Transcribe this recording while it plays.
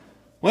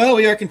Well,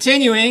 we are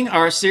continuing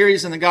our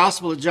series in the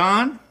Gospel of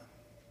John.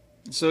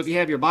 So if you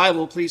have your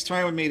Bible, please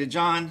turn with me to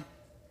John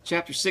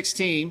chapter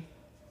 16.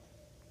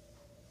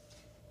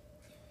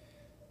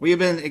 We have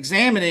been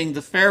examining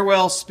the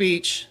farewell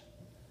speech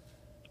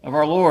of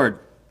our Lord.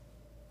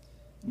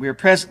 We are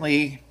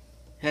presently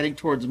heading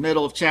towards the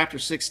middle of chapter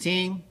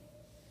 16,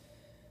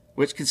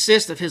 which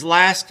consists of his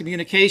last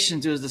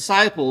communication to his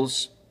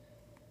disciples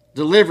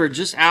delivered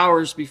just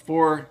hours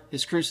before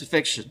his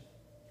crucifixion.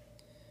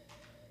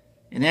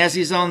 And as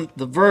he's on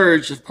the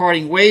verge of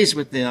parting ways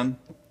with them,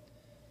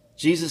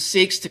 Jesus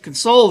seeks to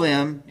console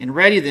them and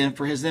ready them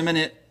for his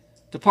imminent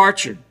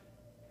departure.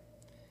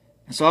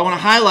 And so I want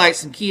to highlight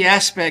some key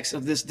aspects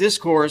of this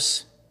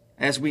discourse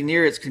as we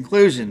near its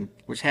conclusion,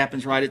 which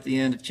happens right at the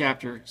end of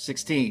chapter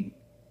 16.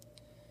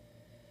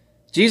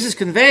 Jesus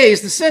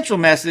conveys the central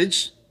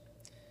message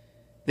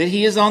that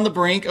he is on the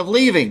brink of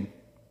leaving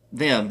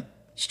them,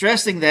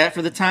 stressing that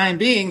for the time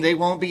being they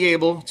won't be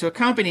able to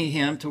accompany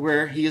him to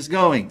where he is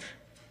going.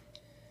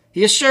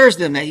 He assures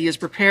them that he is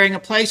preparing a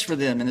place for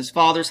them in his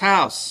Father's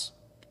house.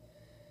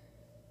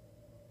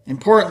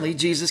 Importantly,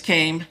 Jesus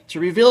came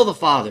to reveal the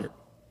Father,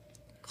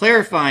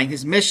 clarifying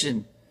his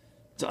mission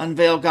to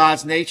unveil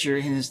God's nature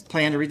in his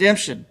plan of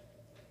redemption.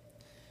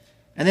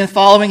 And then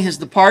following his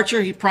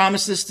departure, he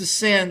promises to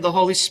send the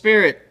Holy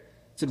Spirit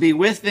to be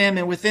with them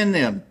and within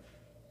them.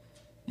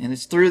 And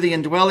it's through the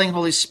indwelling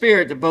Holy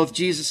Spirit that both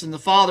Jesus and the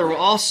Father will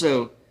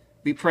also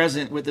be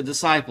present with the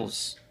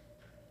disciples.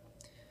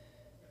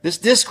 This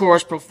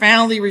discourse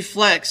profoundly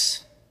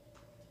reflects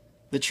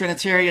the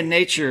Trinitarian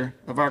nature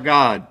of our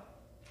God,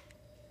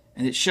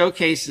 and it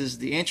showcases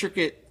the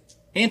intricate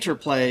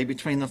interplay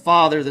between the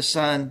Father, the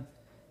Son,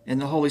 and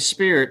the Holy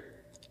Spirit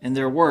in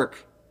their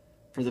work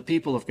for the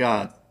people of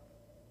God.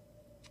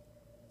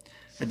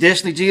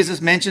 Additionally,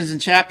 Jesus mentions in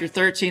chapter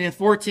 13 and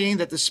 14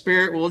 that the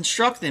Spirit will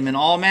instruct them in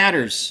all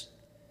matters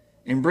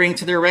and bring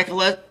to their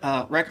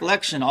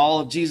recollection all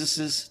of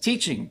Jesus'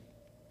 teaching.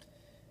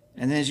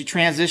 And then as you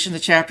transition to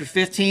chapter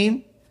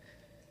 15,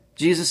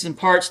 Jesus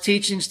imparts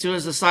teachings to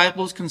his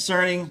disciples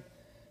concerning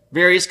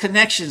various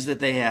connections that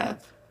they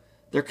have.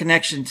 Their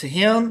connection to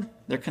him,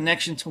 their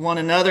connection to one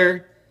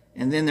another,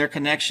 and then their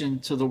connection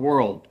to the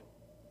world.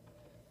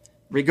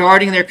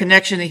 Regarding their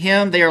connection to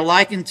him, they are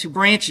likened to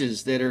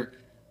branches that are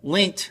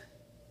linked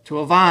to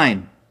a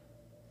vine.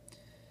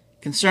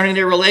 Concerning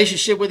their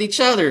relationship with each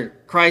other,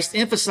 Christ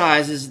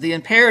emphasizes the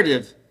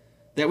imperative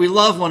that we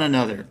love one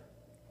another.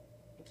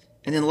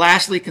 And then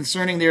lastly,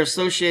 concerning their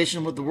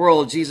association with the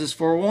world, Jesus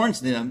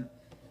forewarns them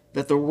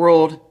that the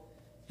world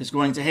is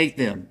going to hate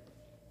them.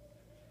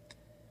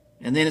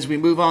 And then as we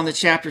move on to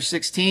chapter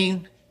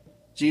 16,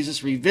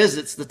 Jesus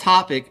revisits the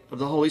topic of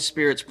the Holy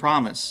Spirit's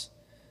promise.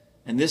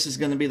 And this is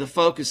going to be the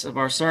focus of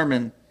our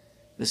sermon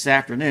this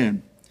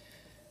afternoon.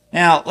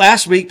 Now,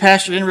 last week,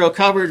 Pastor Enro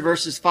covered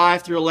verses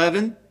 5 through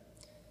 11,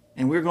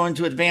 and we're going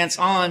to advance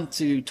on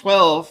to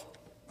 12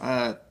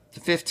 to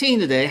 15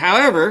 today.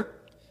 However,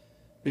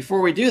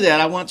 before we do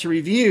that, I want to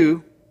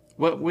review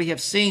what we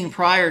have seen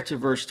prior to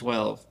verse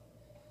 12.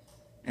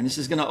 And this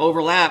is going to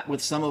overlap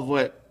with some of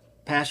what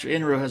Pastor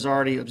Enro has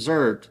already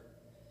observed.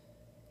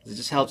 It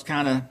just helps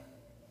kind of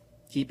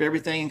keep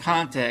everything in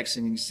context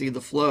and you can see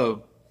the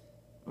flow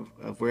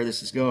of where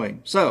this is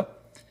going. So,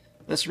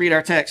 let's read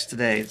our text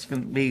today. It's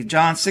going to be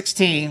John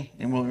 16,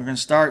 and we're going to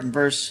start in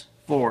verse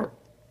 4.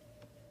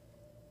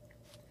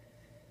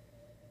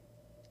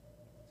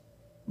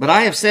 But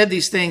I have said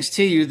these things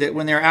to you that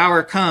when their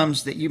hour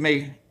comes that you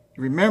may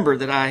remember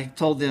that I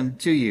told them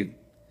to you.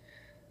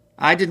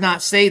 I did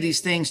not say these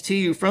things to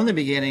you from the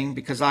beginning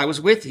because I was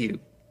with you.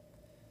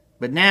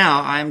 But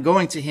now I am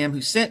going to him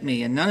who sent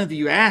me, and none of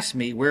you asked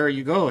me, where are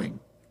you going?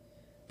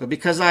 But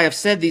because I have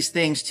said these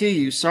things to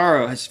you,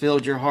 sorrow has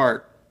filled your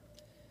heart.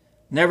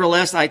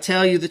 Nevertheless, I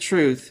tell you the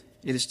truth.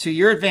 It is to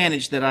your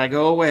advantage that I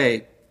go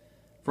away.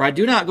 For if I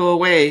do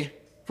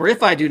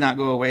not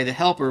go away, the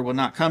Helper will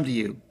not come to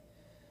you.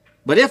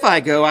 But if I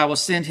go, I will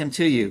send him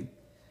to you.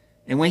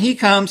 And when he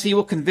comes, he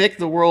will convict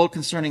the world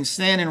concerning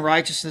sin and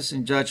righteousness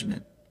and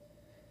judgment.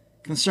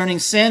 Concerning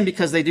sin,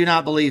 because they do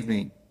not believe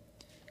me.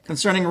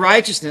 Concerning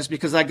righteousness,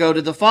 because I go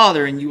to the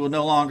Father, and you will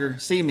no longer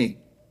see me.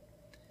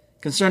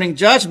 Concerning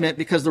judgment,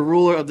 because the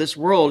ruler of this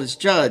world is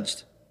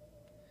judged.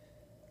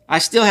 I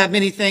still have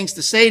many things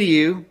to say to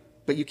you,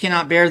 but you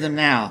cannot bear them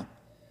now.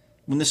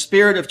 When the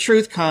Spirit of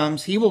truth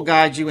comes, he will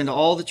guide you into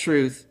all the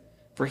truth,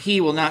 for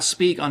he will not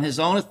speak on his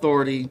own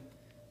authority,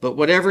 but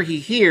whatever he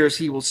hears,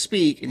 he will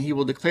speak, and he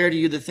will declare to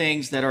you the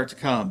things that are to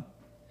come.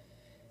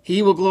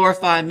 He will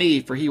glorify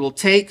me, for he will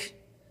take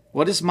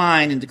what is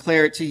mine and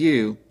declare it to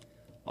you.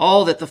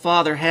 All that the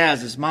Father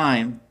has is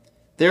mine.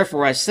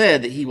 Therefore I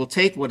said that he will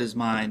take what is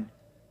mine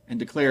and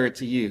declare it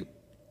to you.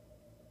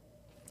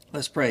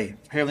 Let's pray.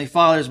 Heavenly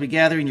Father, as we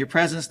gather in your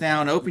presence now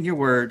and open your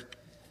word,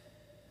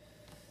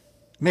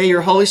 may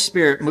your Holy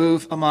Spirit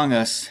move among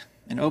us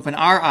and open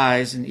our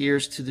eyes and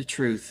ears to the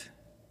truth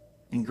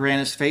and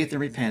grant us faith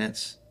and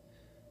repentance.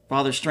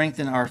 Father,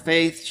 strengthen our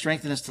faith,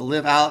 strengthen us to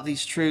live out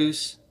these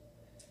truths,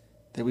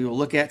 that we will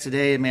look at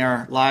today, and may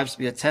our lives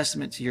be a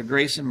testament to your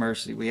grace and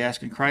mercy. We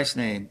ask in Christ's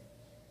name,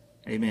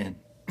 amen.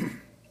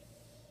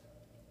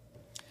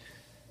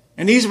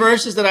 In these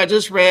verses that I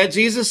just read,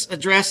 Jesus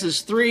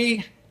addresses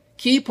three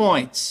key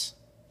points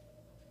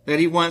that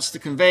he wants to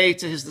convey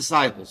to his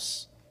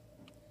disciples.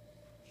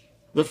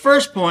 The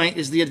first point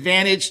is the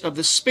advantage of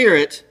the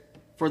Spirit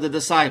for the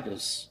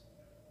disciples.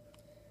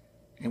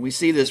 And we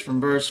see this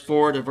from verse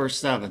 4 to verse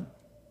 7.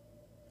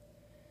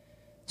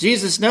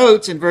 Jesus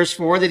notes in verse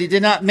 4 that he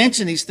did not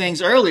mention these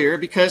things earlier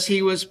because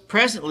he was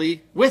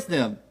presently with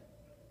them.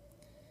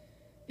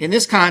 In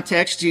this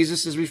context,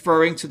 Jesus is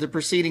referring to the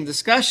preceding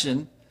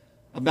discussion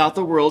about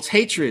the world's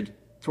hatred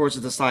towards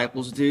the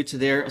disciples due to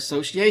their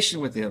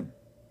association with him.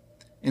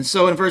 And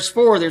so in verse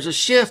 4, there's a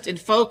shift in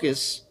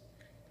focus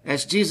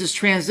as Jesus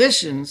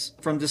transitions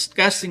from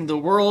discussing the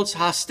world's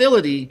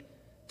hostility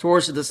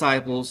towards the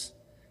disciples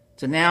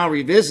to now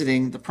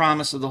revisiting the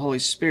promise of the Holy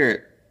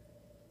Spirit.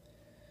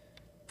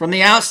 From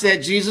the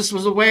outset, Jesus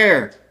was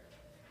aware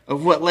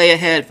of what lay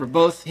ahead for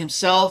both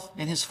himself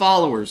and his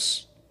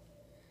followers.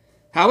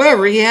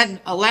 However, he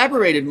hadn't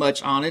elaborated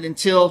much on it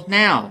until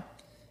now.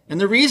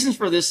 And the reason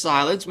for this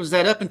silence was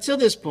that up until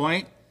this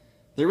point,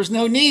 there was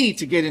no need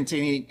to get into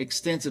any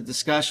extensive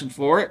discussion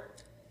for it,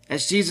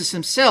 as Jesus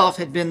himself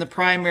had been the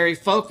primary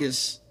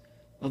focus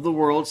of the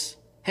world's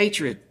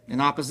hatred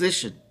and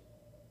opposition.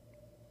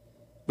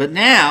 But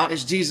now,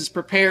 as Jesus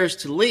prepares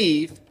to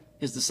leave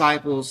his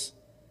disciples,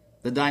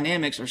 the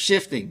dynamics are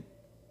shifting.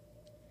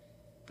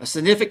 A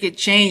significant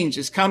change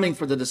is coming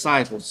for the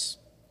disciples.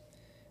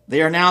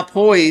 They are now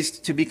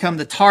poised to become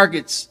the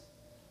targets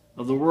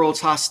of the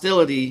world's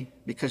hostility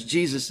because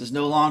Jesus is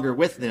no longer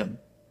with them.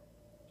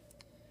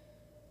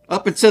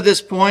 Up until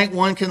this point,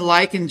 one can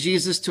liken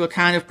Jesus to a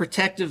kind of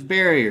protective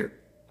barrier,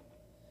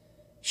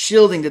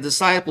 shielding the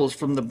disciples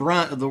from the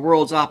brunt of the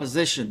world's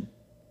opposition.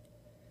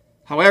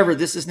 However,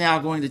 this is now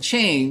going to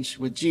change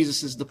with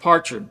Jesus'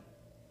 departure.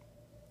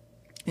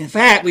 In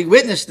fact, we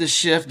witnessed this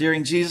shift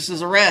during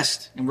Jesus'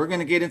 arrest, and we're going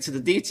to get into the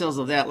details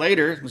of that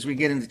later as we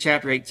get into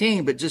chapter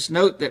 18, but just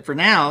note that for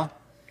now,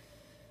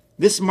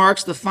 this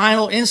marks the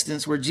final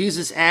instance where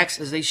Jesus acts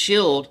as a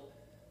shield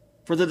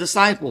for the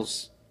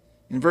disciples.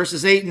 In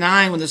verses 8 and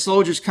 9, when the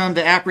soldiers come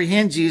to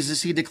apprehend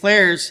Jesus, he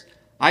declares,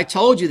 "I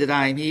told you that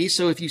I am he,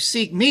 so if you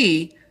seek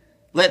me,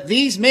 let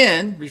these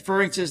men,"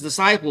 referring to his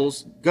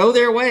disciples, "go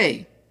their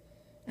way."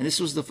 And this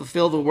was to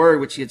fulfill the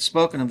word which he had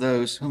spoken of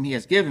those whom he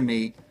has given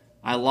me.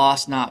 I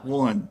lost not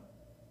one.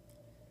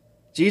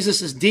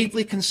 Jesus is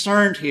deeply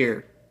concerned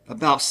here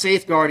about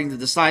safeguarding the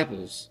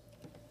disciples.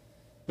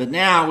 But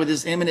now, with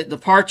his imminent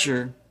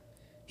departure,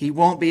 he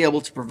won't be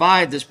able to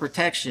provide this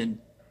protection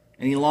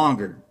any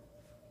longer.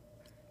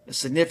 A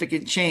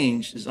significant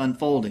change is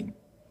unfolding.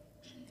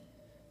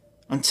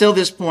 Until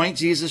this point,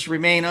 Jesus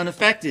remained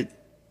unaffected.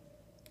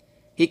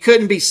 He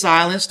couldn't be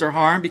silenced or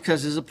harmed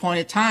because his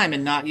appointed time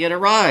had not yet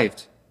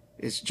arrived,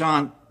 as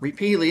John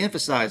repeatedly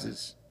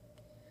emphasizes.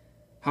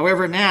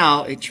 However,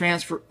 now a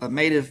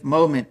transformative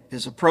moment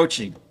is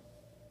approaching.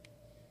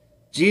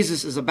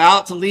 Jesus is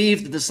about to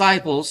leave the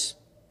disciples,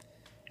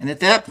 and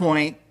at that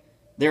point,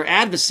 their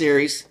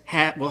adversaries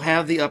will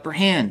have the upper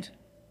hand.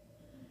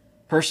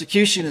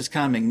 Persecution is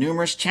coming.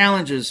 Numerous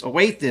challenges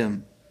await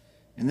them,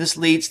 and this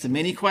leads to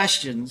many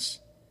questions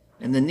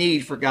and the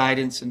need for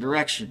guidance and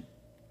direction.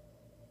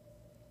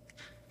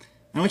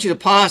 I want you to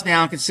pause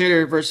now and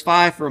consider verse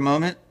 5 for a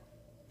moment.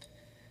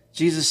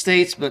 Jesus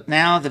states, "But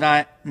now that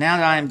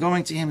I am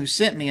going to him who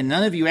sent me, and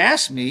none of you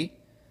asked me,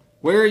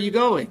 where are you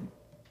going?"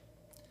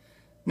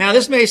 Now,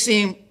 this may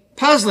seem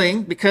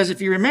puzzling because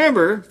if you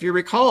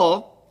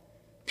recall,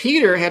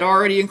 Peter had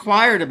already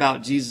inquired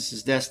about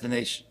Jesus'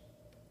 destination.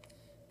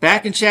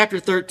 Back in chapter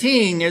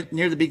 13,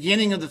 near the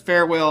beginning of the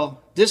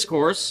farewell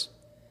discourse,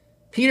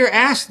 Peter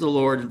asked the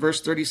Lord in verse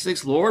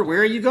 36, "Lord,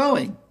 where are you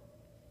going?"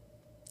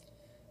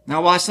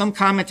 Now, while some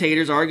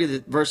commentators argue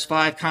that verse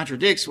 5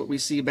 contradicts what we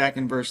see back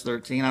in verse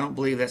 13, I don't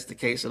believe that's the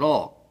case at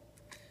all.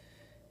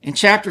 In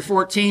chapter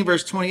 14,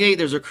 verse 28,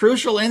 there's a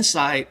crucial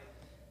insight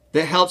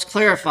that helps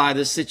clarify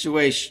this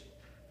situation.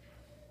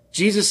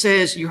 Jesus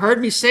says, "You heard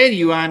me say to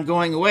you, I am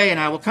going away and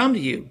I will come to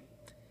you.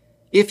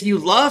 If you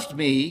loved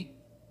me,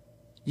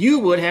 you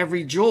would have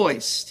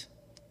rejoiced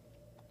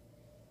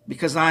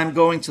because I am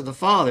going to the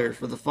Father,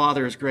 for the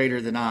Father is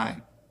greater than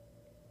I."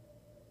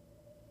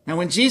 Now,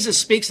 when Jesus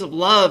speaks of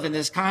love in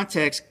this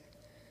context,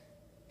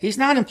 he's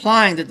not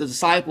implying that the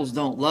disciples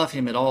don't love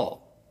him at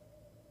all.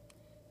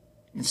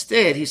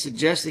 Instead, he's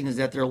suggesting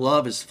that their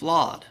love is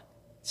flawed,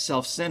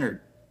 self-centered.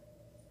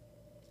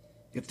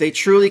 If they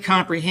truly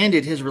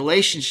comprehended his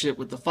relationship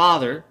with the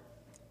Father,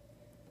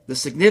 the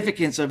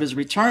significance of his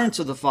return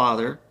to the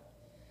Father,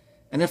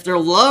 and if their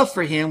love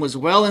for him was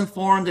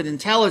well-informed and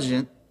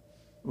intelligent,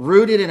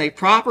 rooted in a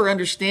proper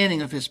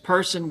understanding of his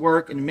person,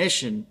 work, and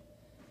mission,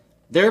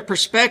 their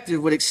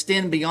perspective would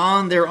extend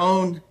beyond their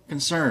own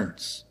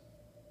concerns.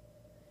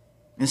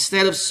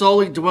 Instead of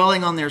solely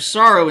dwelling on their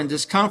sorrow and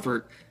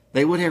discomfort,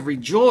 they would have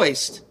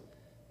rejoiced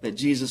that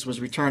Jesus was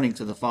returning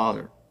to the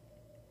Father.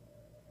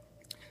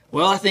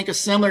 Well, I think a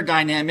similar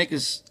dynamic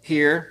is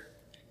here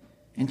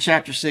in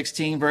chapter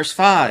 16, verse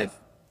 5.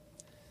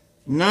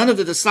 None of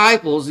the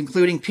disciples,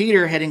 including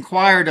Peter, had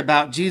inquired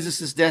about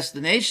Jesus'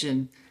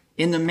 destination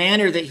in the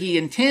manner that he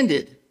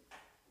intended.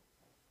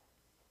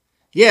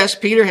 Yes,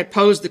 Peter had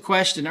posed the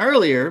question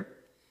earlier,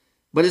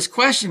 but his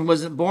question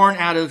wasn't born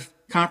out of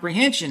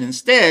comprehension.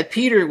 Instead,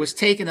 Peter was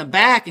taken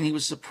aback and he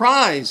was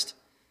surprised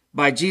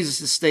by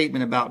Jesus'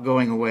 statement about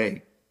going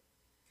away.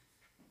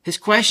 His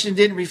question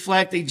didn't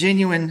reflect a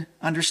genuine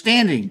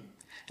understanding.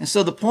 And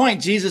so the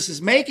point Jesus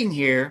is making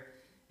here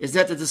is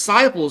that the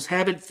disciples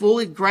haven't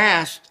fully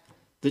grasped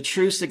the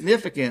true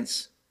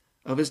significance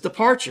of his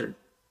departure.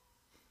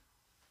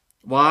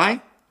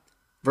 Why?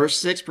 Verse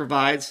 6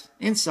 provides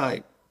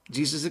insight.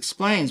 Jesus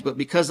explains, "But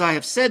because I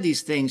have said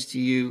these things to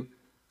you,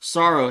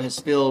 sorrow has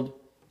filled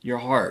your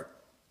heart."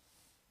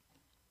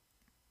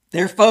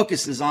 Their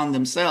focus is on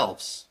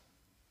themselves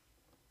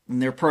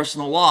and their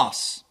personal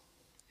loss.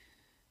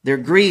 Their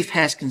grief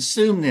has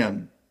consumed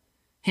them,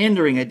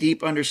 hindering a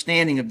deep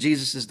understanding of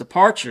Jesus'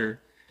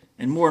 departure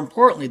and, more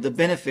importantly, the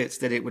benefits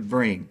that it would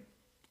bring.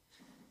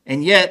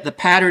 And yet, the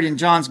pattern in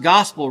John's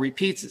gospel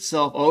repeats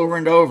itself over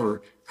and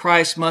over.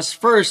 Christ must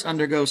first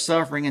undergo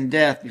suffering and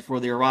death before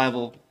the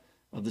arrival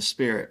of the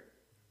Spirit.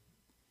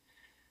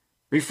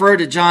 Refer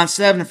to John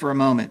 7 for a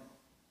moment.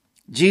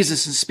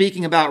 Jesus, in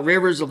speaking about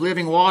rivers of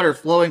living water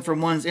flowing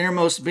from one's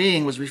innermost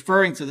being, was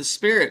referring to the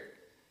Spirit,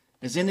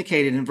 as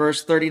indicated in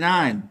verse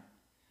 39.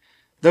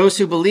 Those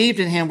who believed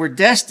in him were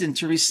destined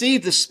to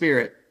receive the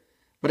Spirit.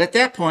 But at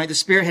that point, the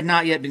Spirit had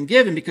not yet been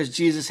given because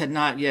Jesus had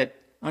not yet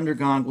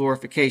undergone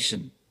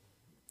glorification.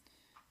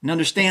 And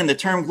understand, the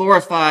term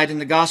glorified in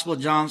the Gospel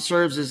of John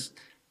serves as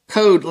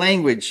code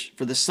language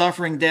for the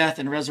suffering, death,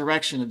 and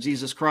resurrection of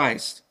Jesus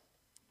Christ.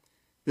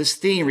 This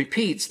theme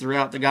repeats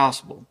throughout the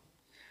Gospel.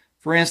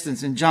 For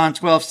instance, in John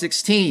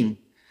 12:16,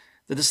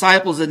 the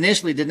disciples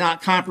initially did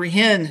not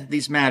comprehend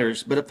these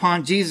matters, but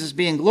upon Jesus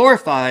being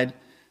glorified,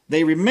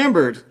 they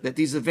remembered that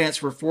these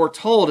events were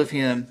foretold of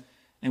him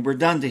and were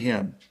done to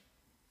him.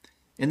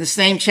 In the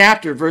same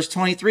chapter, verse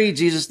 23,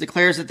 Jesus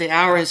declares that the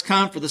hour has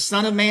come for the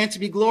Son of Man to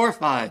be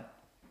glorified,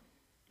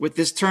 with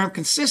this term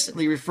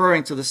consistently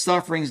referring to the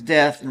sufferings,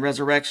 death, and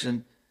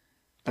resurrection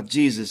of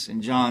Jesus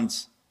in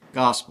John's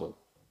gospel.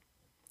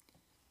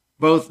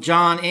 Both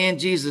John and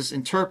Jesus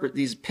interpret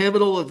these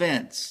pivotal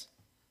events,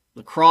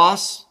 the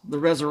cross, the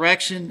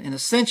resurrection, and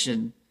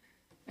ascension,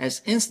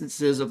 as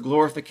instances of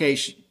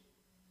glorification,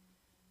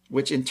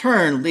 which in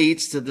turn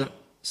leads to the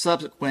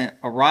subsequent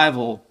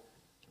arrival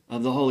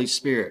of the Holy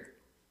Spirit.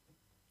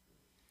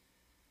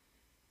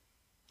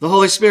 The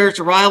Holy Spirit's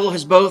arrival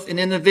has both an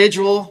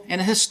individual and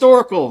a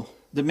historical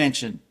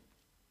dimension.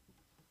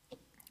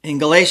 In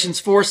Galatians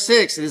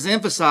 4:6, it is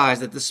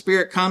emphasized that the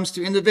Spirit comes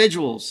to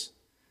individuals.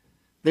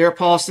 There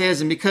Paul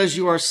says, "And because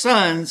you are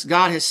sons,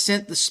 God has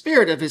sent the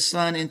Spirit of his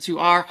Son into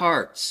our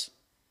hearts,"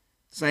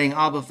 saying,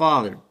 "Abba,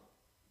 Father."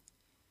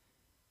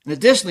 And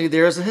additionally,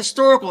 there is a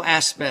historical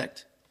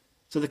aspect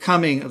to the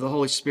coming of the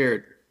Holy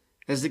Spirit,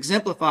 as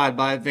exemplified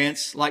by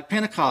events like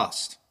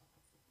Pentecost.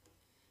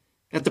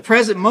 At the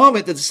present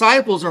moment, the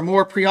disciples are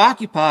more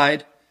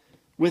preoccupied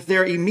with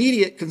their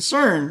immediate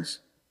concerns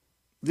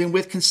than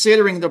with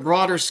considering the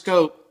broader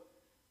scope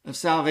of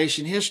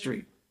salvation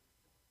history.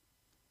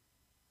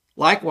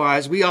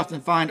 Likewise, we often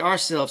find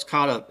ourselves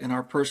caught up in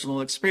our personal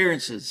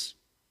experiences,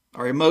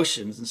 our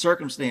emotions and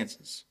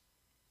circumstances,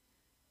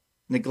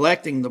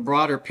 neglecting the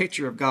broader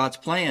picture of God's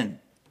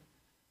plan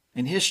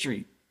and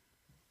history.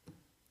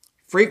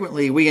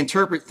 Frequently, we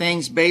interpret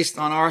things based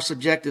on our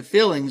subjective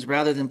feelings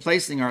rather than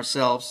placing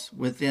ourselves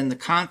within the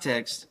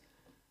context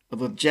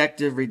of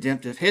objective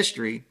redemptive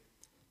history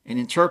and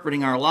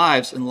interpreting our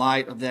lives in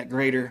light of that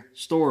greater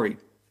story.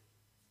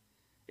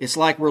 It's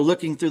like we're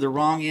looking through the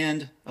wrong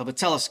end of a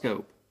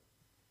telescope.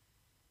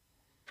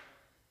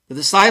 The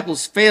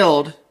disciples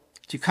failed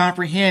to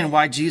comprehend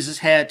why Jesus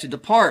had to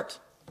depart,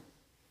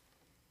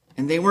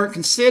 and they weren't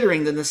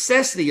considering the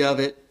necessity of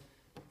it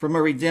from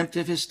a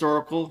redemptive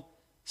historical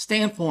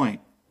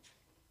standpoint.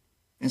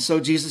 And so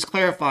Jesus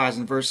clarifies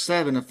in verse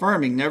 7,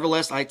 affirming,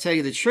 "Nevertheless, I tell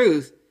you the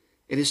truth,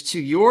 it is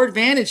to your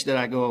advantage that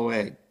I go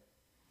away.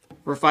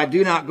 For if I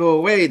do not go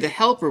away, the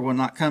Helper will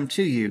not come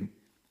to you.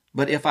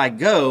 But if I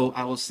go,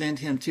 I will send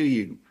him to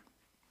you."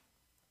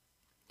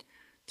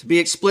 To be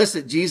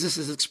explicit, Jesus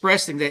is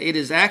expressing that it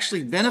is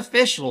actually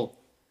beneficial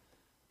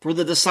for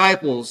the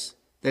disciples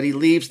that he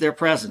leaves their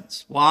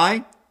presence.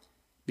 Why?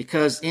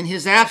 Because in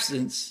his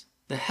absence,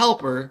 the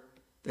Helper,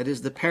 that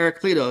is the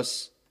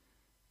Parakletos,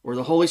 or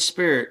the Holy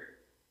Spirit,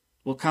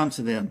 will come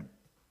to them.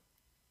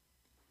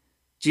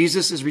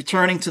 Jesus is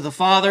returning to the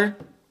Father,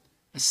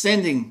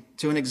 ascending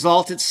to an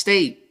exalted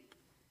state,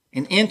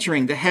 and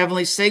entering the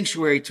heavenly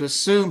sanctuary to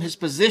assume his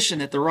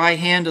position at the right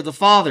hand of the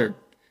Father,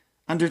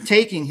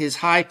 undertaking his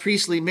high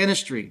priestly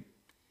ministry.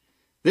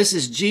 This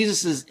is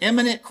Jesus'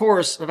 imminent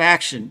course of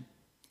action.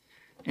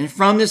 And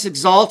from this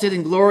exalted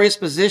and glorious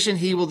position,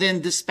 he will then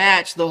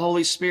dispatch the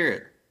Holy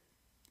Spirit.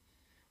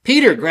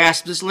 Peter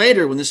grasped this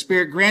later when the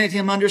Spirit granted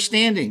him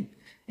understanding,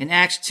 In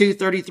Acts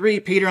 2:33,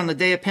 Peter on the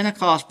day of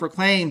Pentecost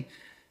proclaimed,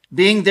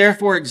 being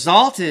therefore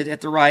exalted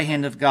at the right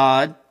hand of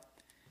God,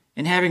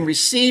 and having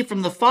received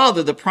from the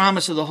Father the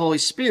promise of the Holy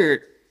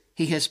Spirit,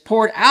 he has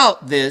poured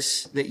out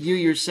this that you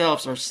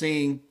yourselves are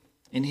seeing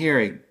and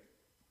hearing.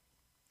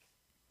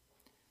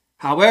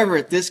 However,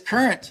 at this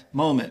current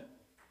moment,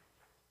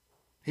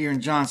 here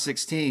in John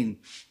 16,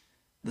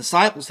 the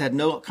disciples had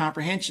no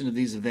comprehension of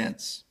these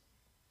events.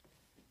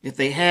 If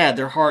they had,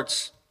 their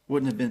hearts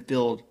wouldn't have been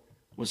filled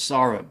with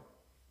sorrow.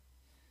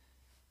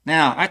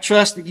 Now, I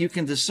trust that you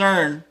can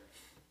discern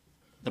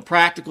the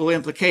practical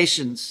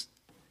implications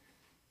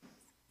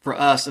for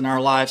us in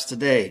our lives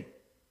today.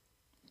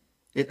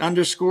 It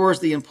underscores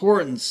the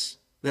importance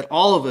that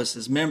all of us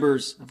as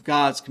members of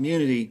God's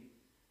community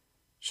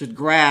should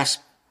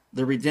grasp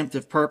the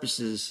redemptive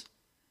purposes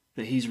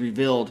that he's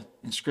revealed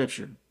in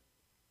Scripture.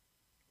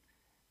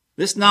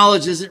 This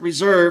knowledge isn't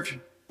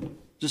reserved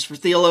just for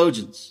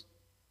theologians,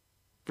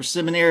 for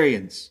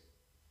seminarians,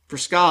 for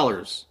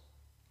scholars,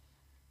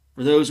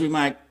 for those we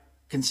might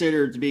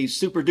consider to be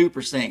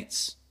super-duper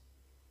saints.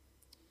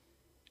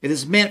 It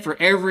is meant for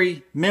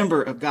every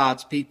member of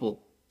God's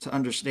people to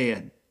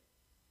understand.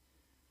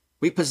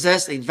 We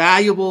possess a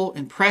valuable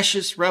and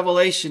precious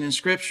revelation in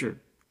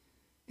Scripture,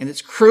 and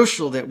it's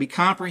crucial that we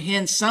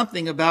comprehend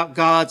something about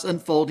God's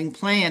unfolding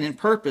plan and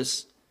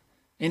purpose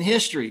in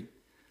history.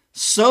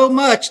 So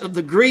much of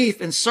the grief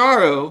and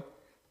sorrow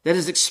that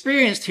is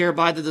experienced here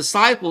by the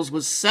disciples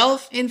was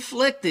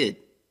self-inflicted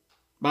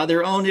by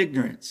their own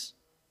ignorance,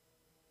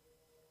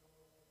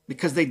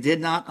 because they did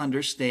not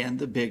understand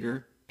the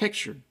bigger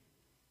picture.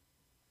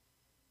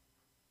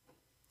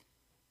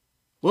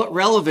 What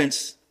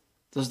relevance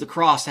does the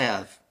cross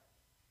have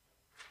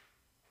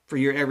for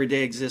your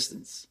everyday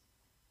existence?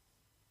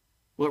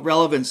 What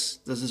relevance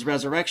does his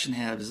resurrection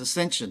have, his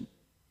ascension?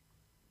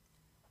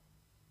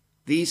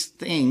 These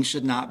things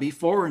should not be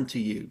foreign to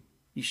you.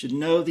 You should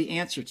know the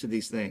answer to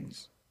these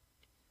things.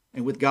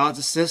 And with God's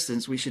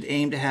assistance, we should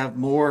aim to have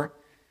more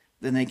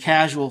than a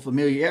casual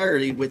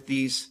familiarity with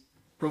these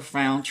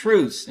profound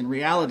truths and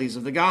realities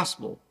of the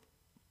gospel.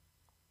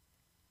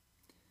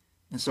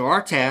 And so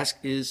our task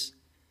is,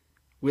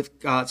 with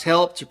God's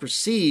help, to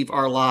perceive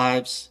our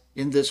lives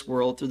in this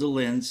world through the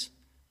lens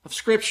of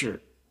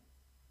Scripture,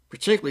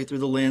 particularly through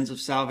the lens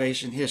of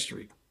salvation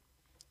history.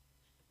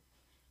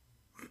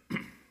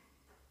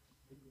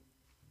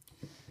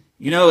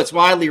 You know, it's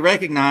widely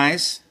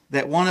recognized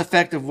that one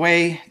effective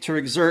way to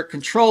exert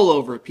control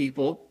over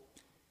people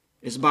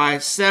is by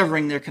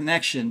severing their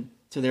connection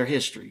to their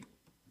history.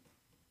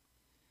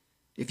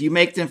 If you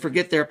make them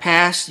forget their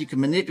past, you can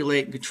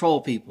manipulate and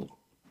control people.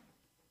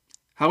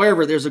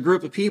 However, there's a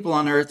group of people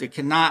on earth that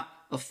cannot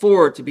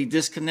afford to be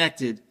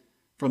disconnected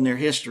from their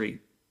history,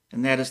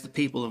 and that is the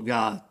people of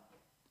God.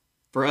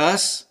 For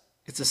us,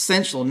 it's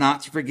essential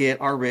not to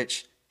forget our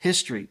rich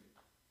history.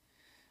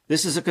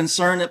 This is a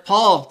concern that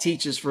Paul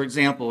teaches, for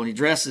example, and he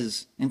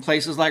addresses in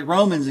places like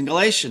Romans and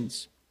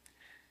Galatians.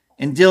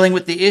 In dealing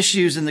with the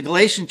issues in the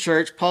Galatian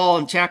church, Paul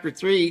in chapter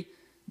 3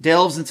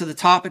 delves into the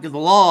topic of the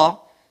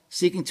law,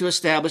 seeking to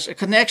establish a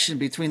connection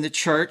between the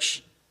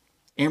church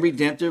and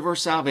redemptive or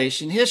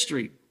salvation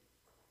history.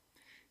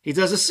 He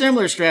does a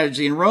similar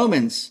strategy in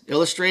Romans,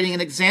 illustrating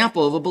an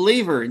example of a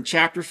believer in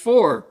chapter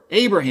 4,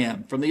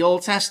 Abraham from the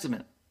Old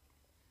Testament.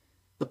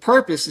 The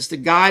purpose is to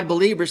guide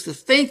believers to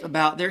think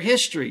about their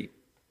history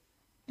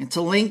and to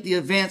link the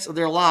events of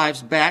their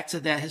lives back to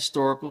that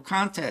historical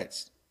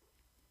context.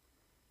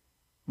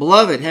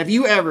 Beloved, have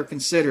you ever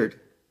considered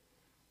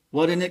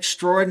what an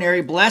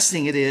extraordinary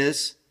blessing it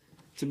is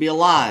to be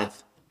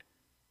alive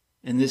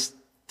in this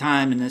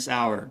time, in this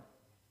hour?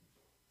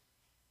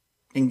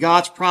 In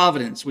God's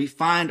providence, we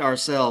find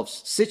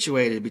ourselves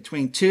situated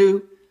between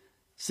two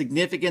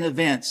significant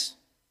events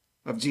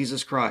of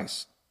Jesus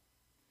Christ.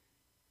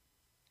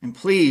 And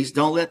please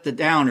don't let the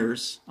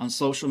downers on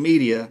social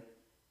media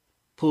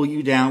pull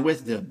you down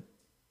with them,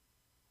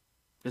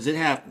 because it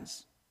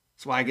happens.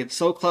 That's why I get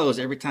so close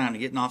every time to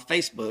getting off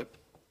Facebook.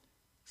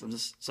 I'm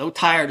just so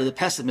tired of the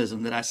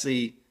pessimism that I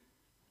see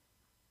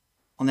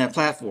on that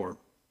platform.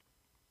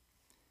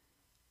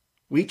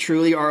 We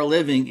truly are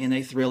living in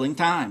a thrilling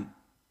time.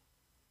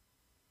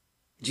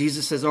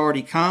 Jesus has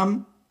already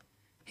come.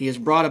 He has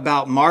brought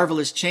about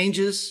marvelous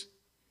changes,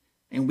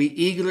 and we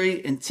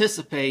eagerly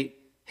anticipate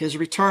his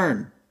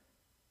return.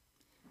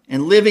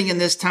 And living in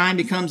this time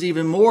becomes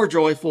even more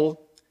joyful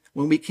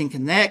when we can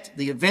connect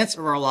the events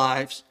of our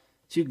lives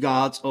to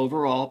God's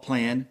overall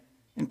plan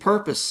and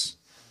purpose.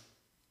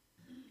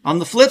 On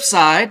the flip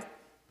side,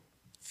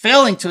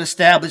 failing to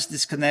establish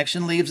this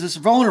connection leaves us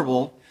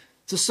vulnerable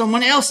to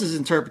someone else's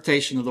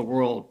interpretation of the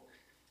world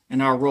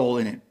and our role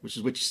in it, which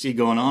is what you see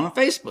going on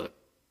Facebook.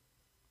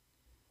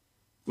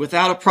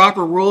 Without a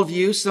proper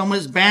worldview, someone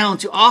is bound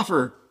to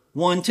offer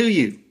one to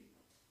you,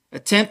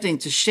 attempting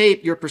to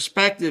shape your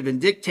perspective and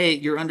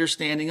dictate your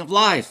understanding of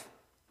life.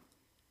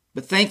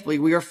 But thankfully,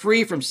 we are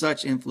free from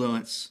such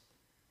influence,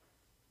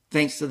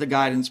 thanks to the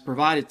guidance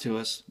provided to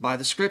us by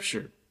the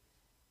Scripture.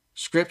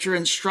 Scripture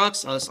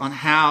instructs us on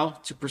how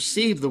to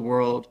perceive the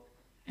world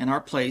and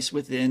our place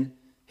within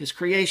his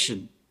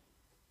creation.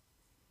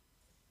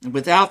 And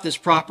without this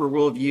proper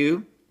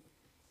worldview,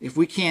 if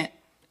we can't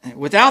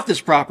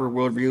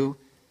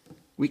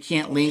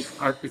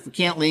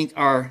link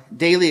our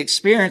daily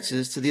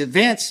experiences to the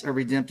events of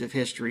redemptive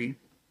history,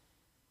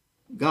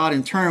 God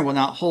in turn will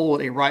not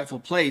hold a rightful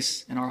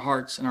place in our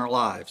hearts and our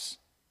lives.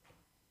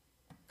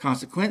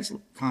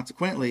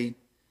 Consequently,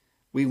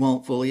 we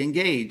won't fully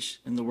engage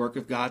in the work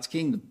of God's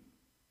kingdom.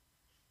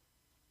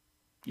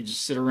 You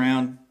just sit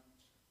around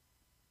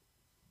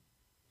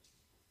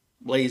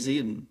lazy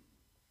and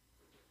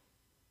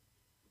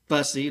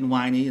fussy and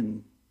whiny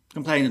and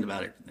complaining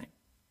about everything.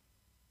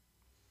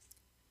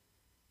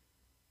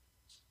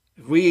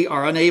 If we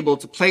are unable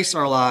to place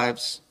our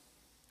lives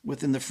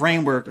within the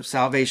framework of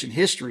salvation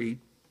history,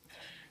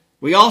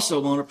 we also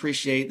won't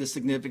appreciate the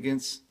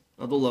significance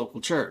of the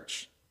local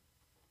church.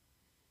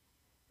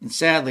 And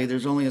sadly,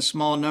 there's only a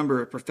small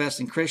number of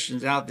professing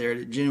Christians out there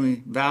that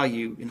genuinely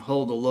value and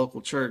hold the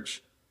local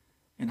church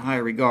in high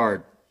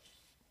regard.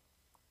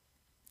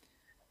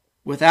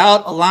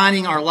 Without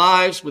aligning our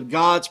lives with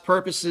God's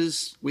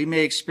purposes, we may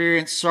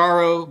experience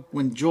sorrow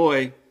when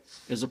joy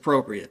is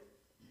appropriate,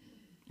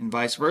 and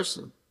vice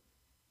versa.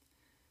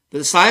 The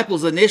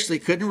disciples initially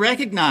couldn't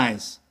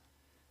recognize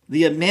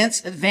the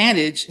immense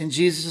advantage in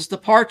Jesus'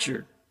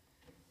 departure,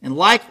 and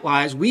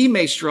likewise, we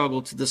may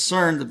struggle to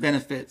discern the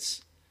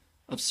benefits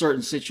of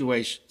certain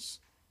situations.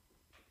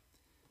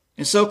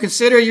 And so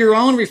consider your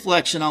own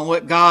reflection on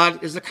what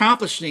God is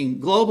accomplishing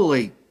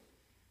globally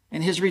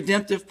and his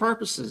redemptive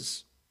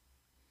purposes.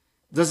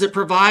 Does it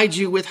provide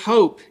you with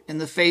hope in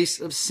the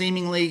face of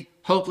seemingly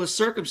hopeless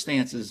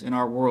circumstances in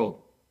our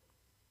world?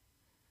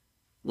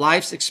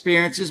 Life's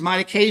experiences might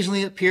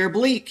occasionally appear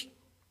bleak,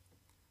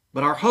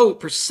 but our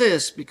hope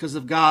persists because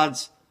of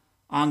God's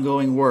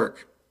ongoing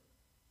work.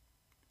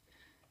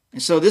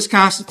 And so this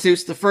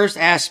constitutes the first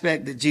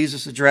aspect that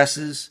Jesus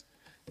addresses,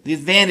 the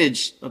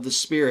advantage of the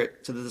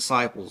Spirit to the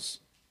disciples.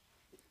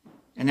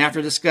 And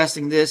after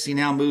discussing this, he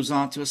now moves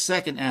on to a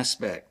second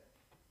aspect.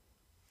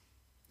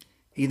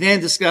 He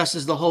then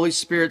discusses the Holy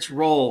Spirit's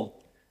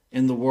role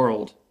in the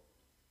world,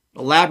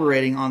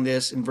 elaborating on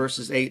this in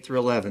verses 8 through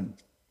 11.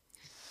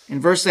 In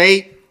verse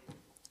 8,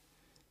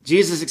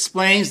 Jesus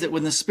explains that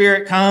when the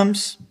Spirit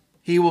comes,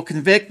 he will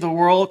convict the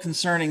world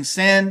concerning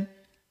sin,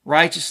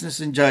 righteousness,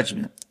 and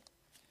judgment.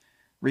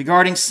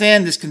 Regarding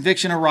sin, this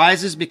conviction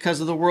arises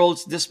because of the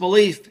world's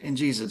disbelief in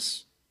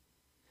Jesus.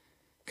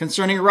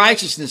 Concerning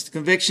righteousness, the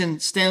conviction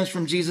stems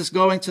from Jesus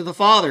going to the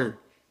Father,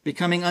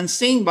 becoming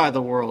unseen by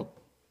the world.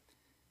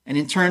 And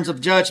in terms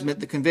of judgment,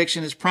 the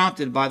conviction is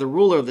prompted by the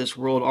ruler of this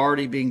world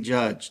already being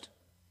judged.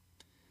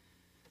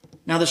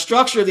 Now, the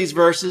structure of these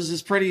verses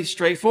is pretty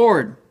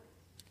straightforward.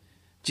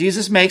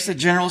 Jesus makes a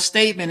general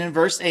statement in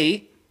verse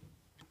 8,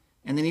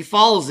 and then he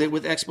follows it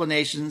with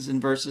explanations in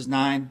verses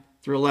 9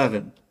 through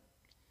 11.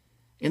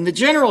 In the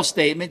general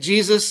statement,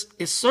 Jesus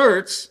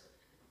asserts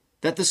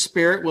that the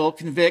Spirit will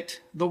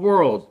convict the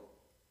world.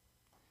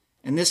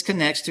 And this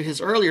connects to his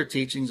earlier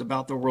teachings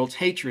about the world's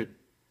hatred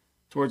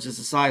towards his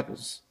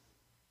disciples.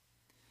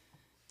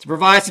 To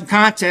provide some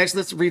context,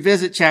 let's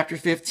revisit chapter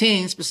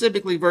 15,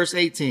 specifically verse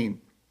 18.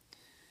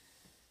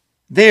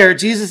 There,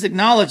 Jesus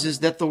acknowledges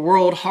that the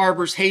world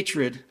harbors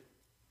hatred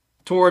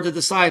toward the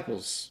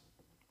disciples.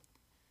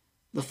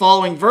 The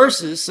following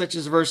verses, such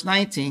as verse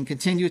 19,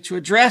 continue to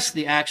address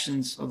the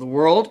actions of the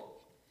world,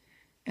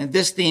 and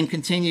this theme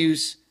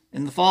continues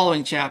in the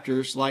following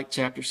chapters, like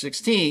chapter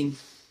 16,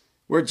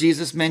 where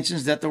Jesus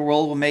mentions that the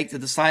world will make the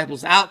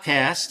disciples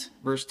outcast,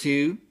 verse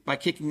 2, by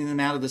kicking them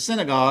out of the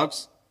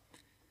synagogues,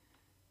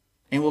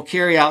 and will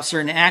carry out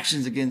certain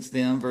actions against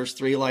them, verse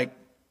 3, like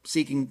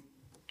seeking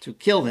to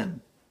kill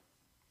them.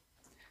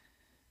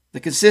 The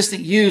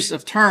consistent use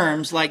of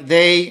terms like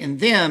they and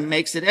them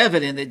makes it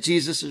evident that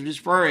Jesus is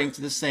referring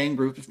to the same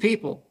group of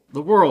people,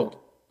 the world.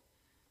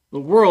 The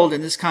world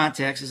in this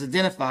context is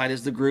identified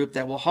as the group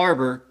that will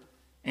harbor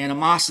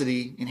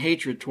animosity and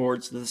hatred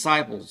towards the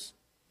disciples.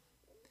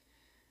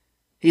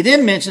 He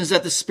then mentions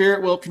that the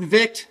Spirit will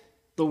convict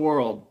the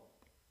world.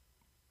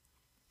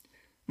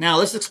 Now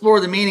let's explore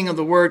the meaning of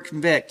the word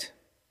convict.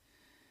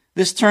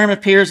 This term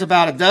appears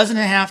about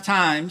 12.5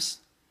 times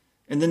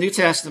in the New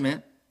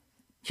Testament,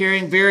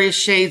 carrying various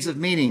shades of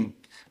meaning.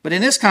 But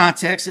in this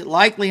context, it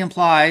likely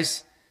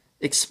implies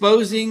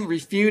exposing,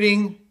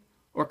 refuting,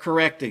 or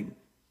correcting.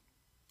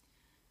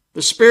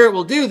 The Spirit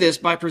will do this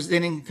by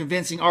presenting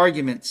convincing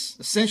arguments,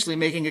 essentially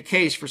making a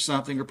case for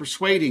something or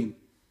persuading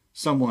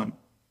someone.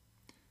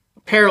 A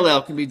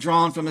parallel can be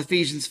drawn from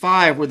Ephesians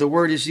 5, where the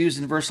word is used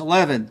in verse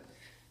 11.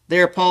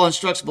 There, Paul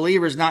instructs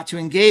believers not to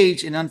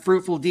engage in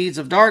unfruitful deeds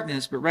of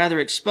darkness, but rather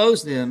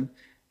expose them,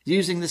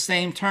 using the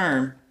same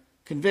term,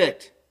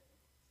 convict.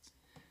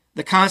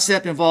 The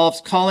concept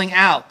involves calling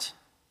out,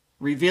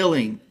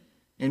 revealing,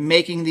 and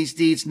making these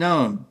deeds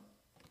known.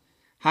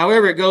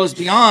 However, it goes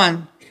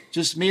beyond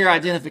just mere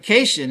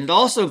identification. It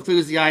also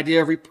includes the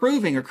idea of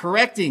reproving or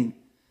correcting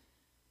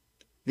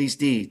these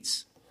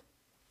deeds.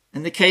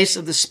 In the case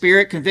of the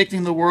Spirit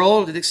convicting the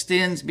world, it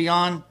extends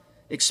beyond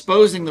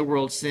exposing the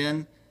world's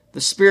sin,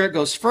 The Spirit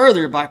goes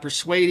further by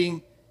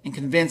persuading and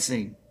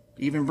convincing,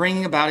 even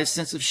bringing about a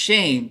sense of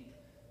shame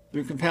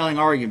through compelling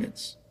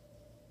arguments.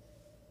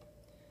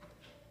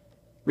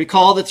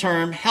 Recall the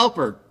term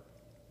helper.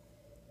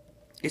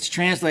 It's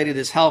translated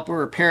as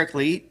helper or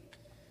paraclete.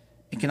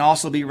 It can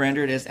also be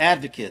rendered as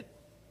advocate.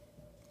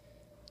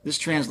 This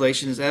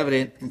translation is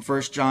evident in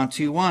 1 John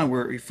 2:1,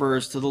 where it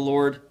refers to the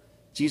Lord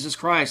Jesus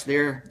Christ.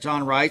 There,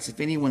 John writes,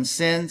 if anyone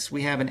sins,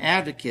 we have an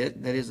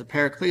advocate, that is the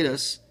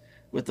Paracletus,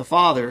 with the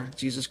Father,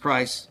 Jesus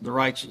Christ, the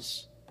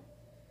righteous.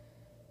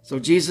 So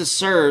Jesus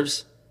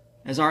serves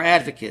as our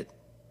advocate.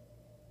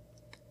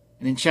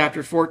 And in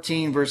chapter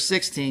 14, verse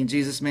 16,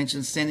 Jesus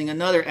mentions sending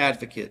another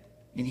advocate.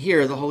 And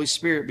here, the Holy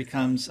Spirit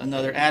becomes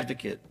another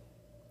advocate.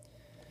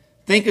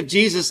 Think of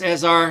Jesus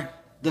as our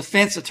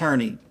defense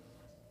attorney,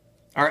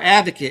 our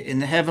advocate in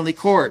the heavenly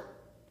court.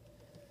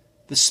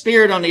 The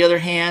Spirit, on the other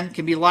hand,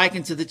 can be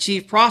likened to the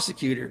chief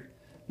prosecutor,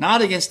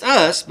 not against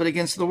us, but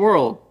against the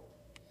world.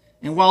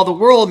 And while the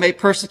world may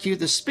persecute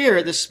the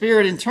Spirit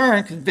in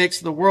turn convicts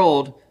the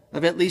world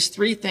of at least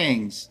three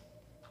things: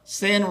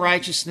 sin,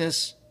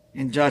 righteousness,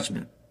 and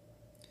judgment.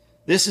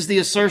 This is the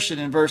assertion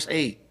in verse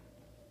 8.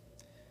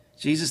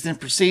 Jesus then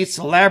proceeds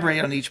to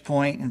elaborate on each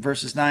point in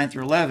verses 9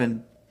 through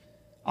 11,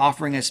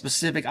 offering a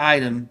specific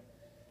item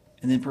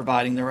and then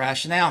providing the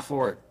rationale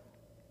for it.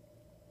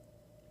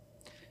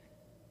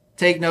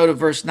 Take note of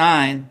verse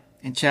 9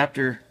 in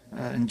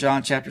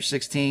John chapter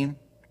 16.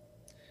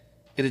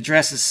 It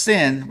addresses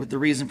sin with the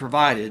reason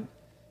provided,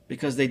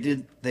 because they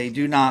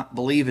do not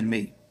believe in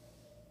me.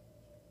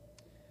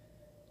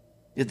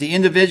 If the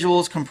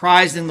individuals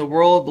comprised in the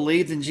world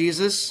believed in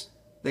Jesus,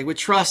 they would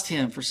trust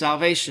him for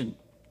salvation,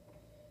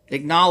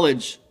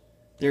 acknowledge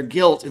their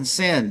guilt and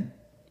sin.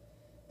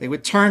 They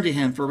would turn to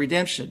him for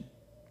redemption.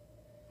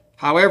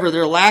 However,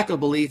 their lack of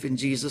belief in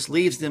Jesus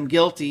leaves them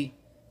guilty,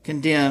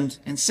 condemned,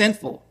 and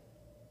sinful.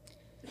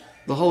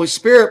 The Holy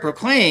Spirit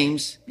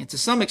proclaims, and to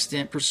some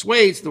extent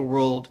persuades the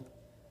world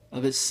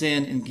of its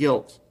sin and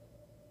guilt.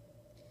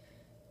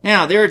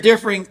 Now, there are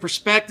differing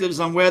perspectives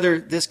on whether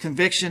this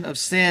conviction of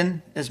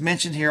sin, as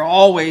mentioned here,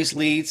 always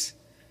leads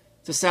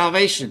to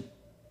salvation.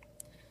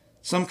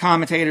 Some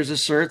commentators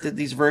assert that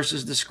these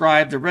verses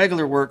describe the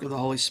regular work of the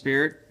Holy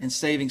Spirit in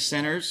saving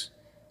sinners,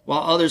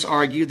 while others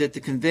argue that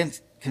the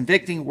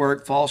convicting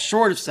work falls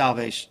short of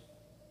salvation.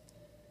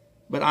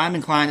 But I'm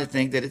inclined to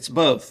think that it's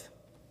both.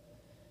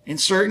 In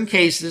certain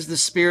cases, the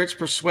Spirit's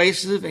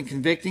persuasive and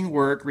convicting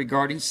work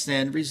regarding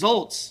sin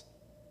results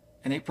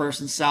in a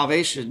person's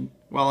salvation,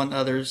 while in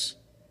others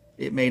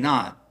it may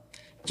not.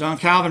 John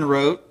Calvin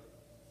wrote,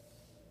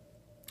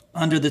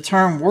 under the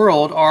term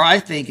world are, I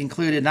think,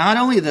 included not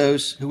only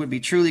those who would be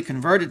truly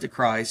converted to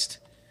Christ,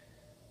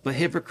 but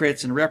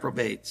hypocrites and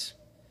reprobates.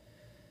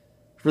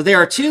 For there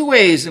are two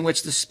ways in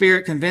which the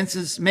Spirit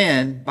convinces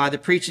men by the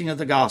preaching of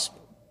the gospel.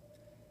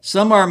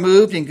 Some are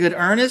moved in good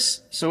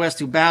earnest so as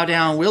to bow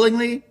down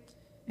willingly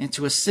and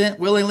to assent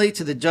willingly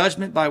to the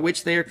judgment by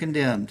which they are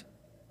condemned.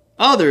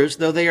 Others,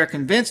 though they are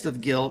convinced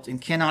of guilt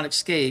and cannot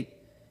escape,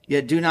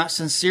 yet do not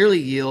sincerely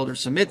yield or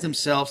submit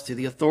themselves to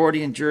the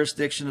authority and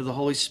jurisdiction of the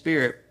Holy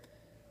Spirit,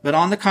 but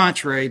on the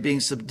contrary, being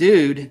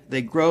subdued,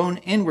 they groan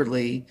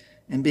inwardly,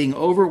 and being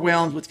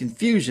overwhelmed with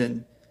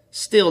confusion,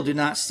 still do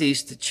not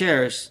cease to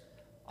cherish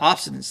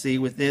obstinacy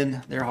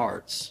within their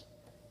hearts.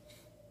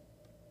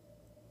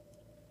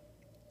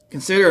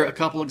 Consider a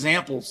couple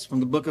examples from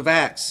the book of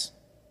Acts.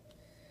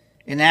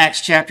 In Acts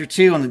chapter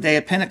 2, on the day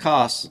of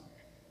Pentecost,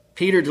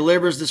 Peter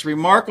delivers this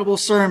remarkable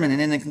sermon, and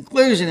in the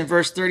conclusion, in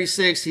verse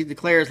 36, he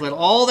declares, let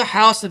all the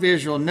house of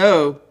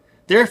Israel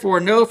therefore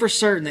know for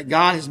certain that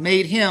God has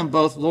made him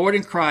both Lord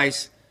and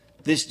Christ,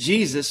 this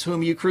Jesus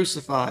whom you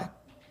crucify.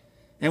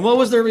 And what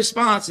was their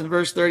response in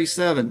verse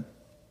 37?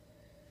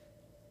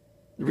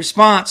 The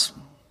response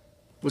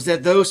was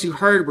that those who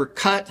heard were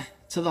cut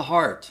to the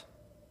heart.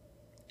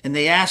 And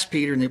they asked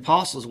Peter and the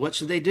apostles, what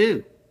should they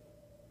do?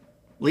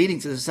 Leading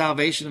to the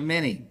salvation of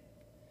many.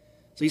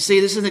 So you see,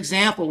 this is an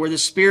example where the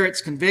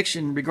Spirit's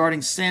conviction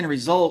regarding sin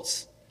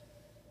results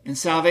in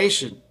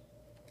salvation.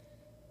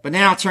 But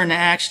now turn to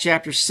Acts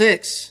chapter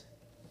 6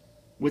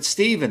 with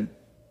Stephen.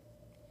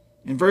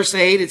 In verse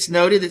 8, it's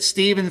noted that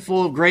Stephen,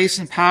 full of grace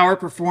and power,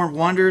 performed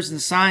wonders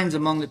and signs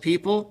among the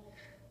people.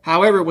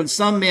 However, when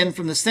some men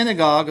from the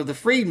synagogue of the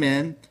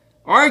freedmen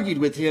argued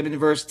with him in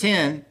verse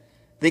 10,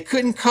 they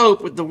couldn't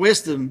cope with the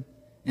wisdom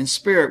and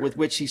spirit with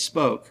which he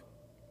spoke.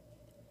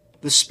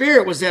 The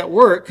Spirit was at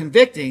work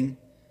convicting,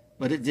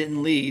 but it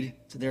didn't lead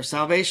to their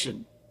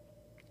salvation.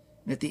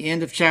 And at the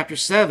end of chapter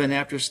 7,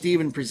 after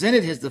Stephen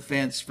presented his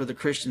defense for the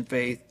Christian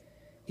faith,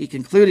 he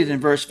concluded in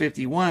verse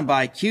 51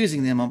 by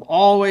accusing them of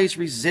always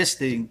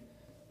resisting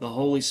the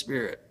Holy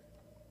Spirit.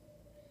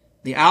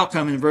 The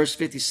outcome in verse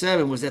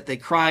 57 was that they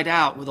cried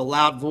out with a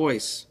loud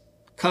voice,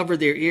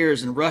 covered their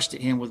ears, and rushed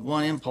at him with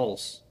one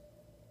impulse.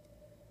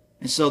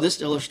 And so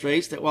this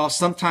illustrates that while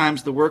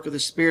sometimes the work of the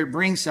Spirit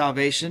brings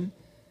salvation,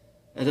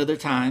 at other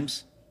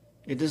times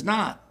it does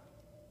not.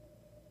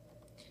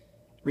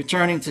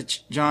 Returning to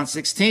John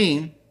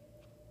 16,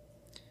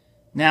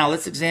 Now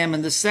let's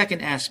examine the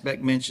second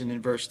aspect mentioned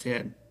in verse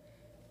 10,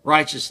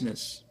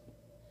 righteousness.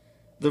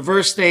 The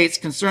verse states,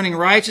 concerning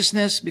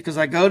righteousness, because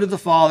I go to the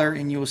Father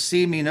and you will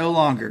see me no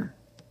longer.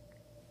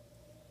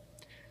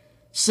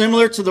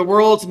 Similar to the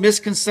world's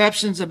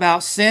misconceptions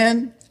about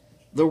sin,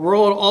 the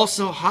world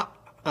also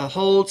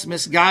holds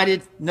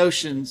misguided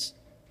notions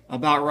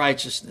about